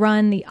ways to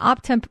run the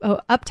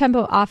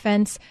up-tempo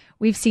offense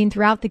we've seen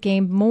throughout the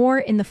game. More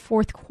in the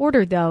fourth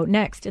quarter, though,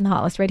 next in the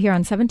Hot List right here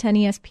on 710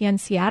 ESPN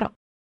Seattle.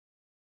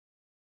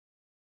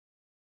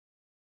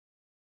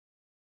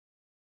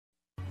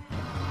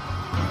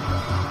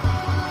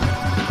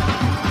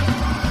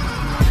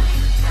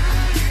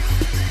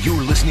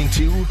 You're listening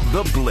to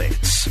The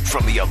Blitz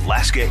from the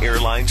Alaska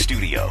Airlines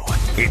studio.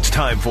 It's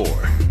time for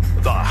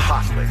The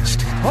Hot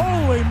List.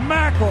 Holy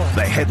mackerel!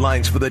 The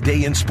headlines for the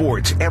day in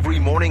sports every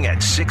morning at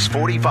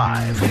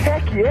 6:45.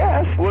 Heck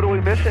yes! What are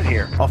we missing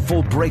here? A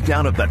full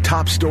breakdown of the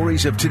top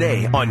stories of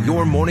today on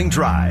your morning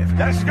drive.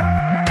 Let's go!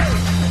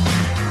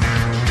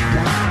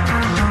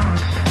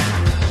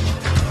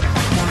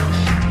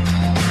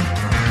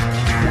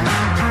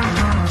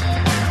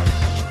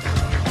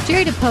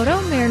 Jerry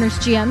DiPoto, Mariners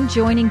GM,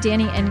 joining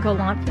Danny and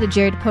Gallant for the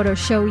Jerry DiPoto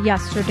show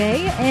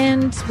yesterday.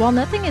 And while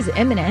nothing is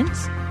imminent,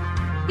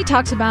 he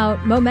talks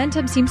about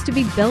momentum seems to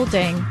be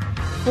building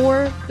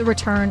for the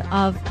return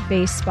of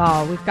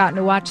baseball. We've gotten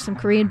to watch some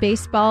Korean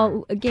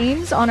baseball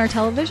games on our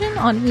television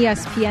on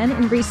ESPN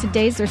in recent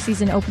days, their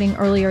season opening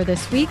earlier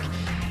this week.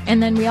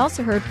 And then we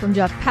also heard from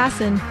Jeff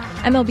Passan,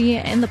 MLB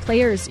and the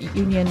Players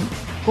Union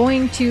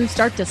going to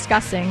start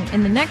discussing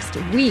in the next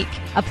week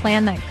a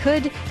plan that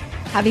could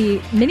have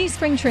a mini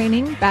spring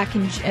training back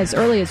in as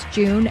early as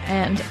June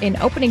and an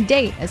opening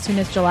date as soon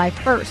as July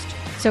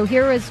 1st. So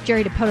here is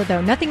Jerry DiPoto, though.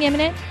 Nothing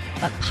imminent,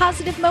 but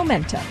positive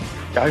momentum.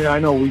 I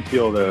know we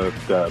feel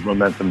the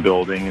momentum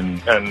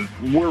building, and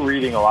we're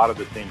reading a lot of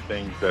the same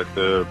things that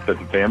the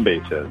fan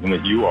base is, and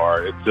that you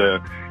are.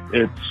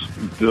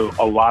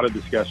 A lot of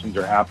discussions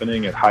are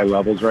happening at high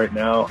levels right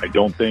now. I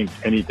don't think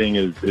anything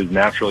is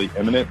naturally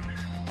imminent,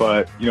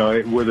 but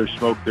where there's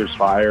smoke, there's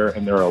fire,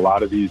 and there are a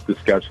lot of these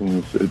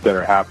discussions that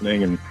are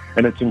happening, and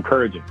it's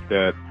encouraging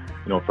that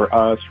for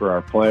us, for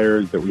our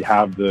players, that we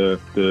have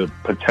the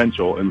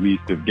potential, at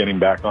least, of getting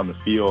back on the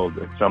field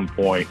at some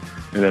point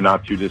in the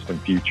not too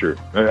distant future.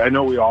 I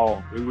know we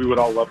would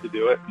all love to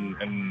do it,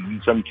 and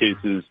in some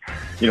cases,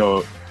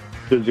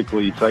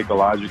 physically,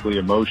 psychologically,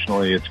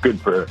 emotionally, it's good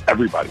for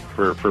everybody,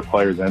 for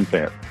players and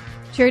fans.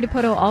 Jerry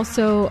Dipoto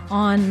also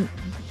on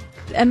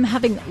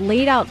having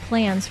laid out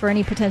plans for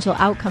any potential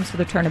outcomes for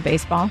the return of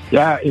baseball.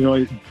 Yeah,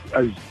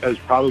 as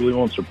probably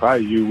won't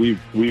surprise you,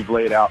 we've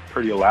laid out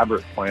pretty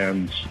elaborate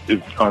plans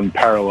on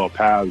parallel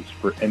paths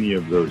for any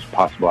of those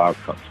possible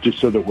outcomes, just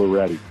so that we're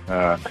ready.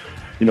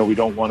 We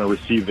don't want to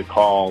receive the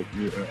call,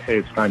 hey,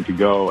 it's time to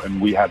go,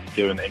 and we haven't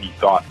given any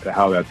thought to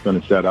how that's going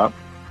to set up.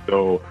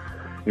 So,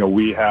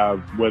 we have,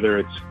 whether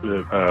it's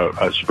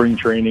a spring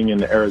training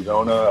in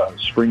Arizona, a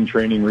spring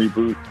training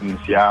reboot in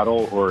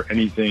Seattle, or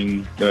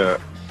anything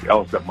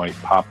else that might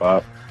pop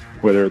up,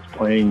 whether it's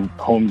playing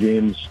home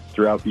games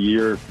throughout the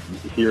year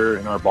here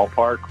in our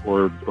ballpark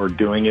or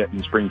doing it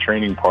in spring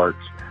training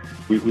parks.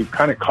 We've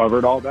kind of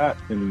covered all that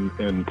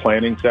in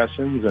planning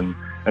sessions,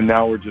 and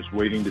now we're just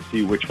waiting to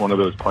see which one of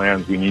those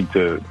plans we need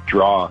to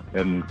draw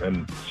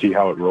and see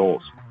how it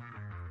rolls.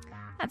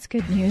 That's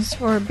good news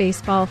for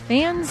baseball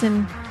fans,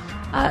 and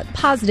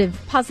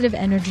positive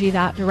energy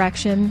that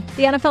direction.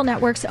 The NFL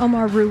Network's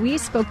Omar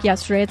Ruiz spoke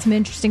yesterday, had some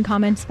interesting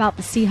comments about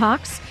the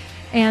Seahawks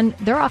and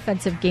their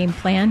offensive game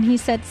plan. He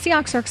said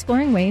Seahawks are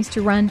exploring ways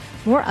to run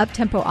more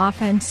up-tempo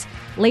offense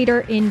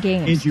later in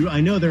games. Andrew, I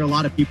know there are a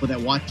lot of people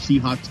that watch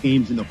Seahawks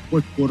games in the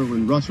fourth quarter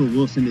when Russell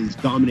Wilson is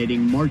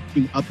dominating,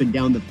 marching up and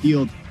down the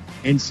field,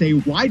 and say,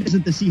 why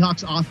doesn't the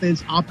Seahawks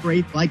offense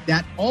operate like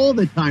that all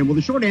the time? Well,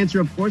 the short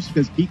answer, of course,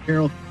 because Pete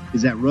Carroll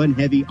is that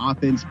run-heavy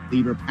offense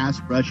believer, pass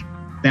rush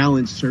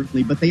balance,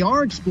 certainly. But they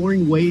are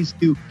exploring ways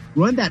to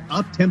run that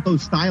up-tempo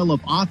style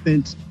of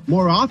offense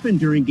more often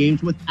during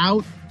games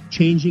without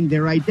changing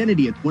their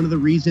identity. It's one of the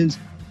reasons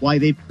why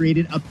they've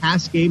created a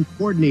pass game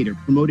coordinator,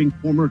 promoting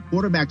former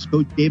quarterbacks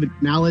coach David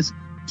Canales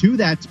to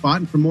that spot,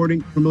 and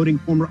promoting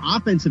former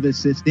offensive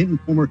assistant and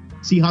former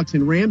Seahawks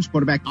and Rams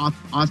quarterback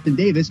Austin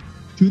Davis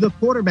to the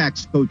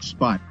quarterbacks coach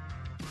spot.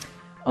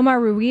 Omar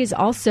Ruiz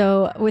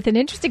also with an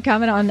interesting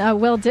comment on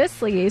Will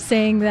Dissly,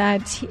 saying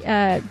that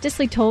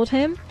Dissly told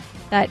him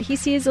that he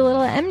sees a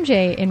little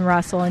MJ in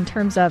Russell in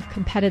terms of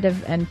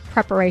competitive and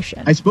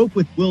preparation. I spoke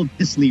with Will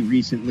Dissly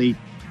recently.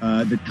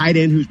 The tight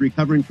end who's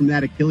recovering from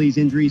that Achilles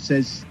injury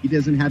says he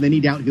doesn't have any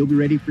doubt he'll be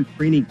ready for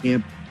training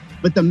camp.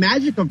 But the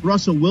magic of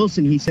Russell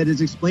Wilson, he said,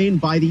 is explained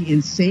by the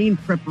insane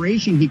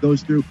preparation he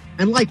goes through.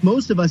 And like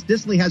most of us,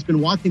 Dissly has been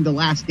watching The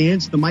Last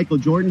Dance, the Michael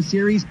Jordan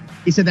series.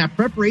 He said that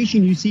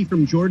preparation you see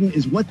from Jordan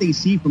is what they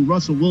see from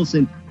Russell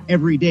Wilson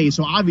every day.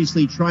 So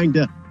obviously trying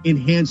to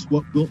enhance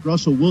what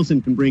Russell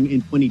Wilson can bring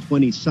in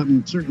 2020,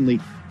 something certainly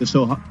the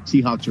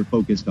Seahawks are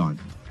focused on.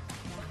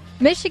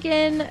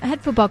 Michigan head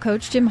football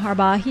coach Jim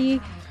Harbaugh,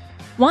 he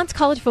wants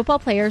college football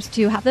players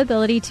to have the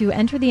ability to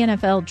enter the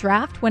NFL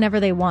draft whenever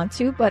they want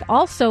to, but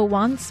also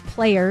wants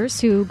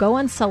players who go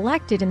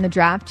unselected in the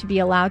draft to be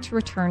allowed to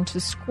return to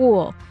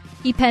school.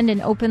 He penned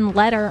an open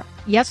letter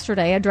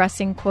yesterday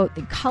addressing, quote,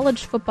 the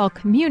college football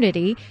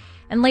community,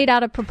 and laid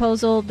out a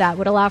proposal that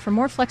would allow for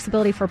more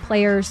flexibility for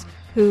players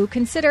who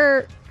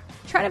consider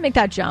trying to make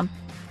that jump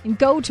and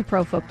go to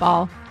pro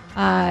football,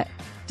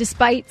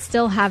 despite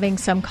still having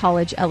some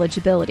college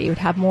eligibility. It would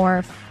have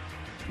more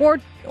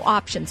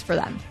options for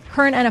them.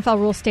 Current NFL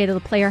rules state that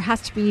the player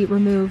has to be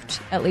removed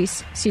at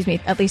least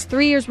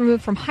 3 years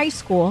removed from high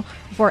school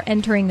before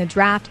entering the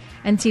draft.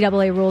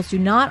 NCAA rules do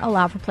not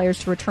allow for players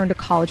to return to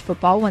college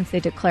football once they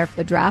declare for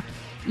the draft,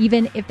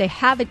 even if they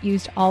haven't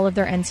used all of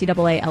their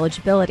NCAA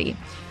eligibility.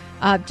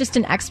 Just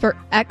an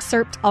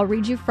excerpt I'll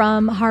read you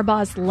from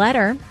Harbaugh's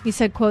letter. He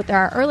said, quote, there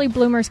are early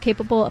bloomers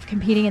capable of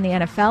competing in the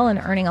NFL and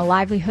earning a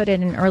livelihood at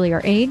an earlier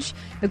age.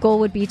 The goal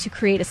would be to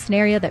create a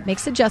scenario that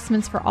makes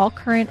adjustments for all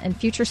current and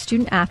future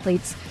student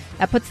athletes,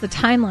 that puts the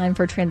timeline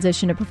for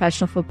transition to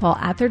professional football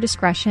at their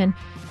discretion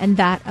and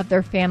that of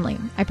their family.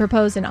 I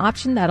propose an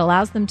option that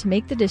allows them to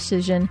make the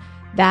decision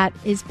that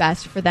is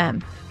best for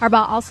them.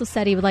 Harbaugh also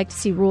said he would like to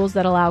see rules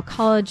that allow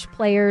college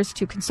players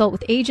to consult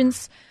with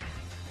agents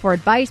for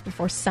advice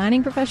before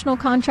signing professional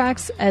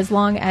contracts, as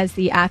long as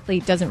the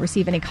athlete doesn't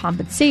receive any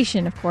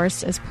compensation, of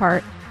course, as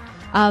part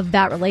of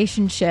that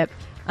relationship.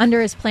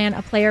 Under his plan,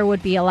 a player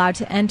would be allowed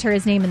to enter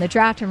his name in the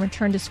draft and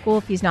return to school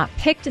if he's not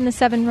picked in the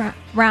 7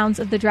 rounds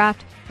of the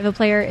draft. If a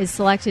player is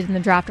selected in the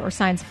draft or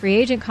signs a free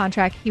agent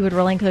contract, he would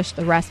relinquish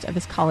the rest of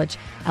his college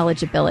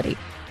eligibility.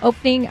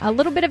 Opening a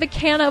little bit of a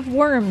can of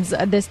worms,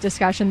 this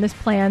discussion, this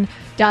plan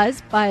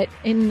does, but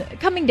in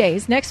coming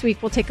days, next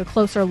week, we'll take a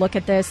closer look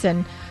at this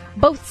and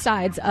both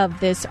sides of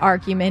this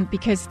argument,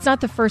 because it's not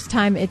the first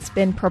time it's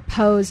been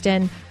proposed,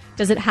 and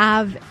Does it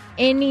have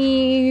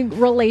any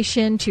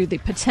relation to the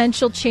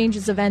potential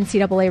changes of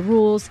NCAA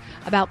rules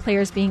about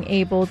players being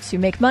able to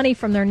make money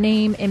from their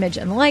name, image,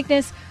 and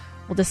likeness?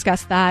 We'll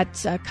discuss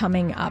that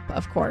coming up,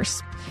 of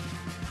course.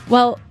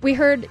 Well, we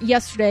heard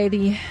yesterday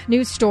the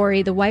news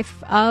story. The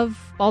wife of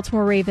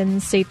Baltimore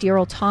Ravens safety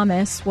Earl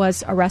Thomas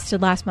was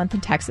arrested last month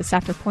in Texas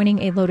after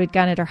pointing a loaded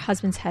gun at her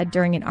husband's head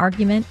during an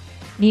argument.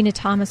 Nina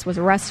Thomas was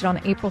arrested on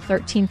April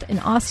 13th in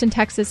Austin,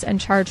 Texas, and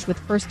charged with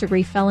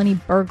first-degree felony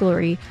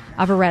burglary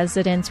of a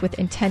residence with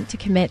intent to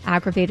commit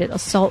aggravated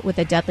assault with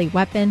a deadly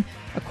weapon,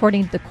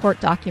 according to the court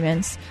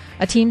documents.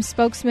 A team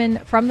spokesman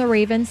from the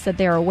Ravens said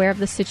they are aware of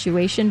the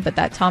situation, but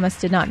that Thomas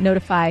did not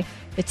notify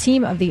the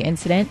team of the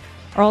incident.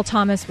 Earl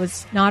Thomas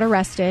was not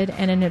arrested,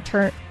 and an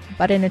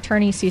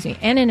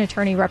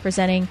attorney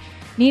representing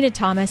Nina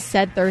Thomas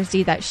said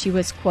Thursday that she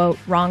was, quote,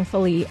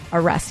 wrongfully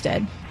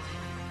arrested.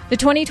 The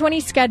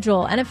 2020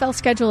 NFL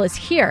schedule is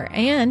here,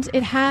 and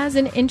it has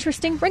an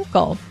interesting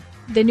wrinkle.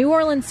 The New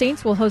Orleans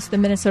Saints will host the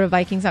Minnesota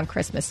Vikings on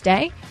Christmas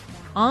Day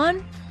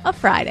on a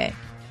Friday.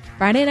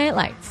 Friday Night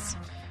Lights.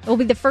 It will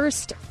be the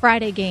first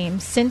Friday game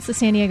since the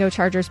San Diego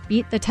Chargers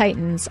beat the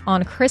Titans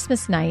on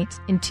Christmas night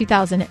in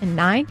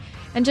 2009,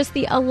 and just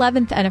the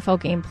 11th NFL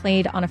game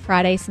played on a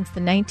Friday since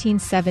the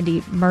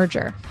 1970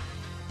 merger.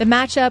 The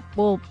matchup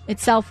will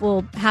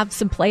have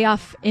some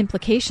playoff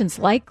implications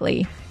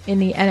likely in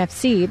the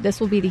NFC. This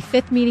will be the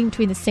fifth meeting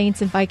between the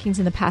Saints and Vikings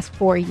in the past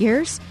 4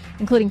 years,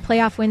 including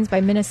playoff wins by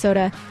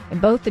Minnesota in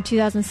both the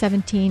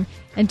 2017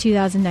 and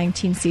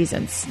 2019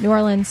 seasons. New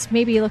Orleans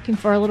may be looking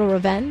for a little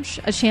revenge,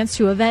 a chance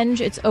to avenge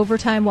its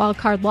overtime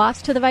wildcard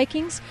loss to the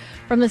Vikings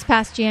from this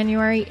past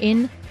January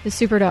in the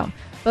Superdome.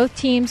 Both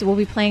teams will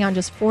be playing on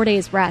just 4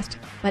 days rest,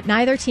 but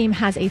neither team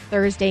has a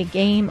Thursday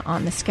game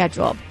on the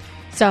schedule.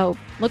 So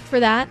look for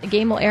that. The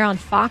game will air on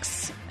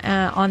Fox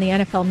on the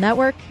NFL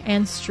Network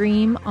and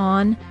stream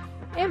on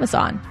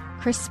Amazon.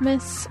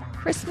 Christmas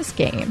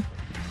game.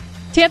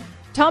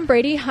 Tom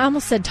Brady. I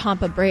almost said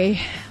Tampa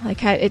Bay.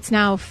 It's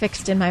now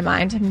fixed in my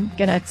mind. I'm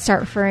going to start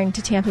referring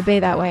to Tampa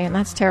Bay that way, and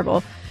that's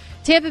terrible.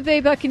 Tampa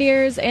Bay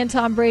Buccaneers and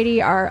Tom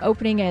Brady are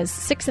opening as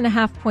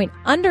 6.5-point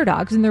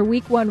underdogs in their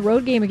Week 1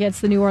 road game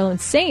against the New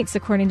Orleans Saints,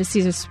 according to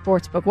Caesars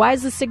Sportsbook. Why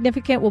is this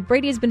significant? Well,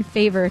 Brady has been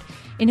favored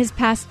in his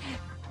past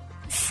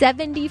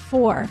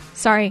 74.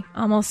 Sorry,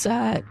 almost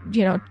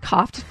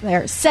coughed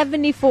there.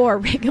 74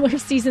 regular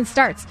season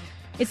starts.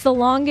 It's the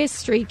longest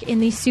streak in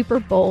the Super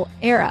Bowl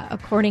era,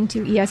 according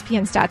to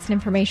ESPN Stats and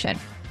Information.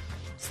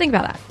 Just think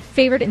about that.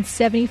 Favored in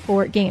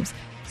 74 games.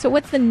 So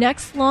what's the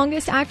next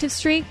longest active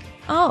streak?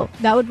 Oh,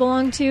 that would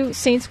belong to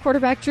Saints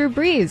quarterback Drew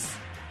Brees.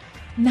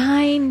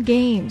 9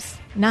 games.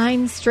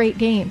 9 straight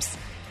games.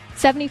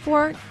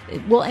 74?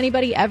 Will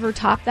anybody ever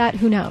top that?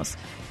 Who knows?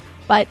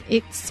 But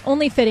it's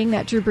only fitting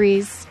that Drew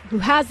Brees, who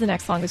has the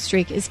next longest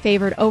streak, is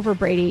favored over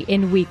Brady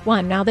in Week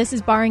 1. Now, this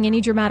is barring any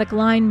dramatic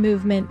line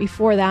movement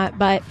before that,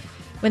 but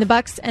when the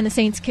Bucs and the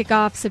Saints kick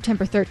off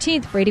September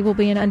 13th, Brady will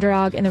be an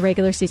underdog in the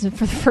regular season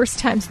for the first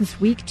time since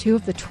Week 2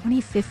 of the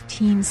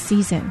 2015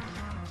 season.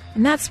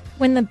 And that's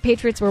when the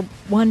Patriots were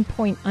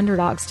 1-point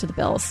underdogs to the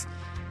Bills.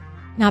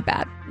 Not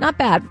bad. Not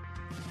bad.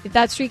 If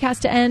that streak has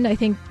to end, I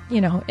think,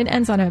 it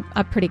ends on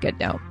a pretty good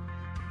note.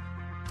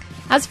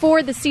 As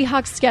for the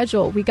Seahawks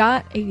schedule, we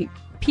got a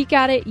peek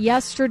at it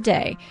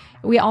yesterday.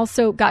 We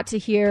also got to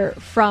hear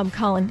from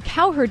Colin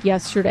Cowherd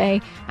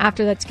yesterday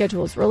after that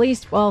schedule was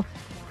released. Well,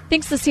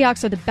 thinks the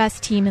Seahawks are the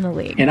best team in the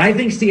league. And I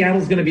think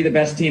Seattle's going to be the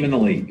best team in the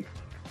league.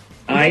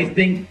 I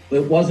think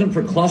it wasn't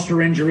for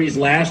cluster injuries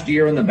last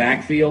year in the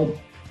backfield.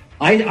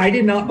 I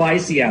did not buy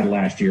Seattle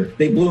last year.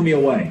 They blew me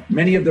away.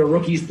 Many of their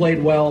rookies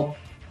played well.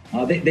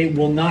 They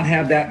will not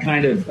have that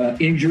kind of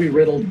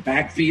injury-riddled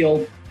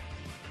backfield.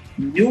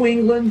 New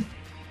England,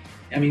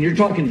 you're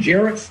talking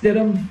Jarrett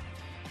Stidham.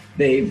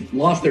 They've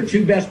lost their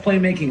 2 best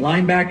playmaking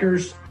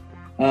linebackers.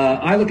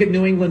 I look at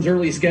New England's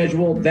early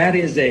schedule. That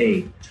is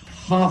a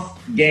tough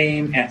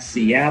game at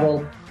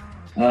Seattle.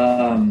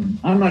 I'm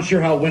not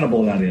sure how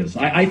winnable that is.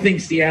 I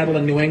think Seattle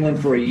and New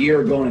England for a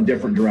year are going in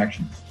different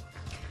directions.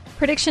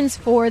 Predictions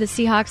for the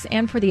Seahawks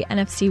and for the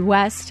NFC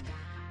West.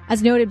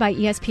 As noted by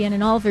ESPN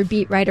and all of their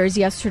beat writers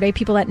yesterday,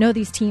 people that know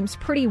these teams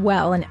pretty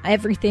well and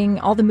everything,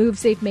 all the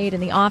moves they've made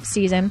in the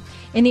offseason.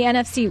 In the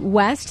NFC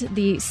West,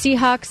 the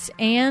Seahawks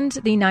and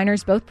the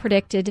Niners both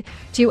predicted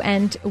to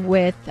end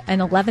with an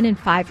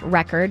 11-5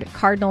 record.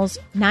 Cardinals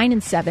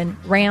 9-7,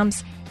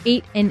 Rams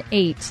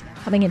 8-8,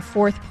 coming in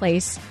 4th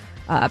place,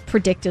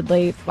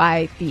 predictedly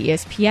by the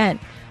ESPN.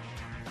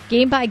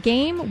 Game by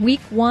game,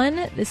 Week 1,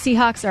 the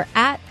Seahawks are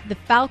at the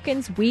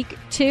Falcons. Week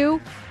 2,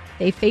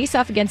 they face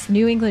off against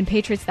New England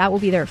Patriots. That will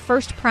be their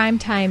first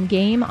primetime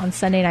game on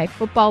Sunday Night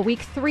Football. Week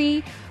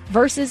 3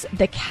 versus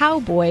the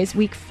Cowboys.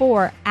 Week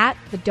 4 at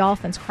the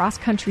Dolphins,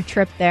 cross-country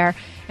trip there.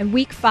 And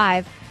Week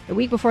 5, the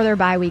week before their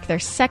bye week, their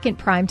second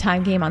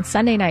primetime game on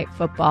Sunday Night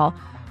Football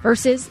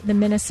versus the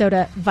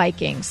Minnesota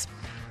Vikings.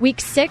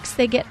 Week 6,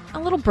 they get a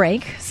little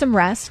break, some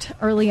rest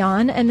early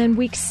on. And then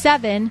Week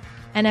 7,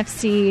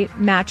 NFC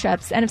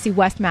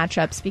West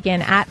matchups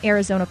begin at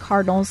Arizona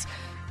Cardinals.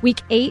 Week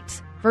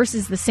 8,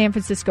 versus the San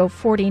Francisco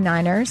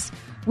 49ers.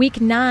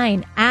 Week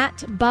 9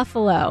 at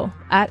Buffalo.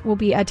 That will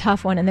be a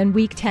tough one. And then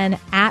Week 10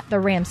 at the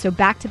Rams. So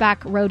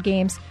back-to-back road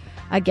games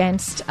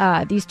against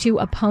these two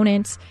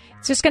opponents.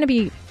 It's just going to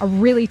be a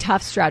really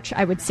tough stretch,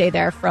 I would say,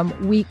 there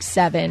from Week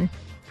 7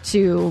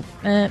 to,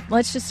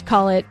 let's just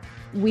call it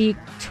Week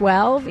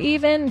 12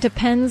 even.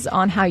 Depends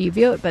on how you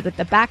view it. But at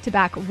the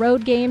back-to-back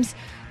road games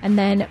and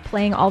then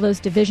playing all those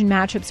division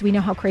matchups, we know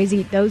how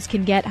crazy those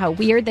can get, how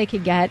weird they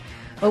could get.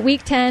 But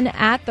Week 10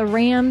 at the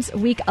Rams,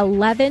 Week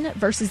 11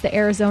 versus the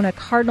Arizona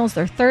Cardinals,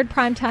 their third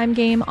primetime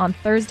game on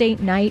Thursday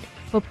Night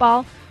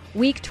Football.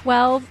 Week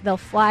 12, they'll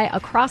fly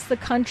across the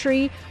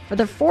country for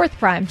the fourth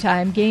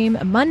primetime game,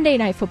 Monday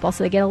Night Football,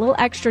 so they get a little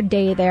extra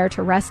day there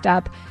to rest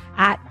up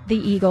at the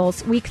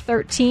Eagles. Week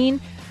 13,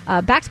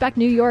 back-to-back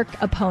New York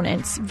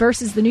opponents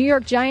versus the New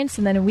York Giants,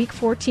 and then in Week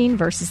 14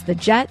 versus the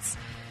Jets.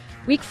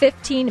 Week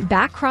 15,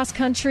 back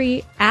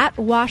cross-country at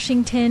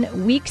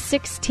Washington. Week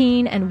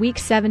 16 and Week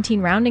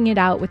 17, rounding it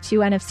out with two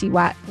NFC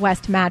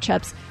West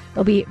matchups.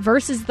 They'll be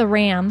versus the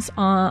Rams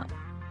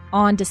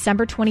on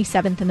December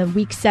 27th, and then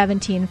Week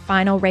 17,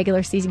 final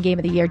regular season game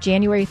of the year,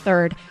 January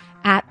 3rd,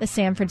 at the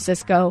San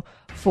Francisco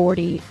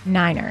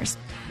 49ers.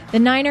 The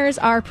Niners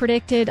are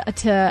predicted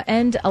to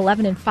end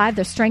 11-5.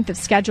 Their strength of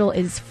schedule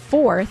is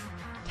fourth.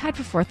 Tied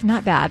for fourth,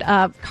 not bad.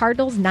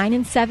 Cardinals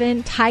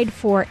 9-7, tied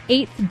for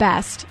eighth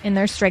best in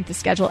their strength of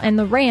schedule. And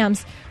the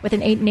Rams, with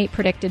an 8-8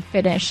 predicted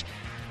finish,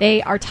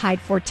 they are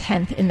tied for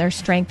 10th in their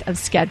strength of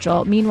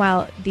schedule.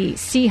 Meanwhile, the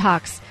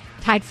Seahawks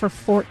tied for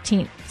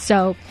 14th.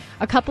 So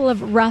a couple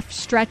of rough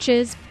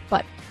stretches,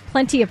 but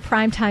plenty of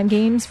primetime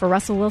games for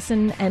Russell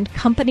Wilson and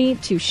company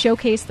to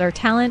showcase their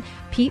talent.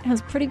 Pete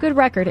has a pretty good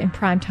record in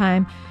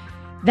primetime.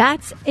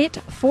 That's it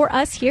for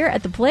us here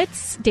at the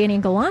Blitz. Danny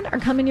and Gallant are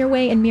coming your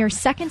way in mere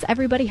seconds.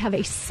 Everybody have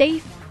a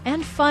safe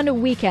and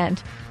fun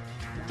weekend.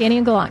 Danny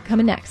and Gallant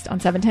coming next on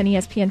 710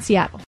 ESPN Seattle.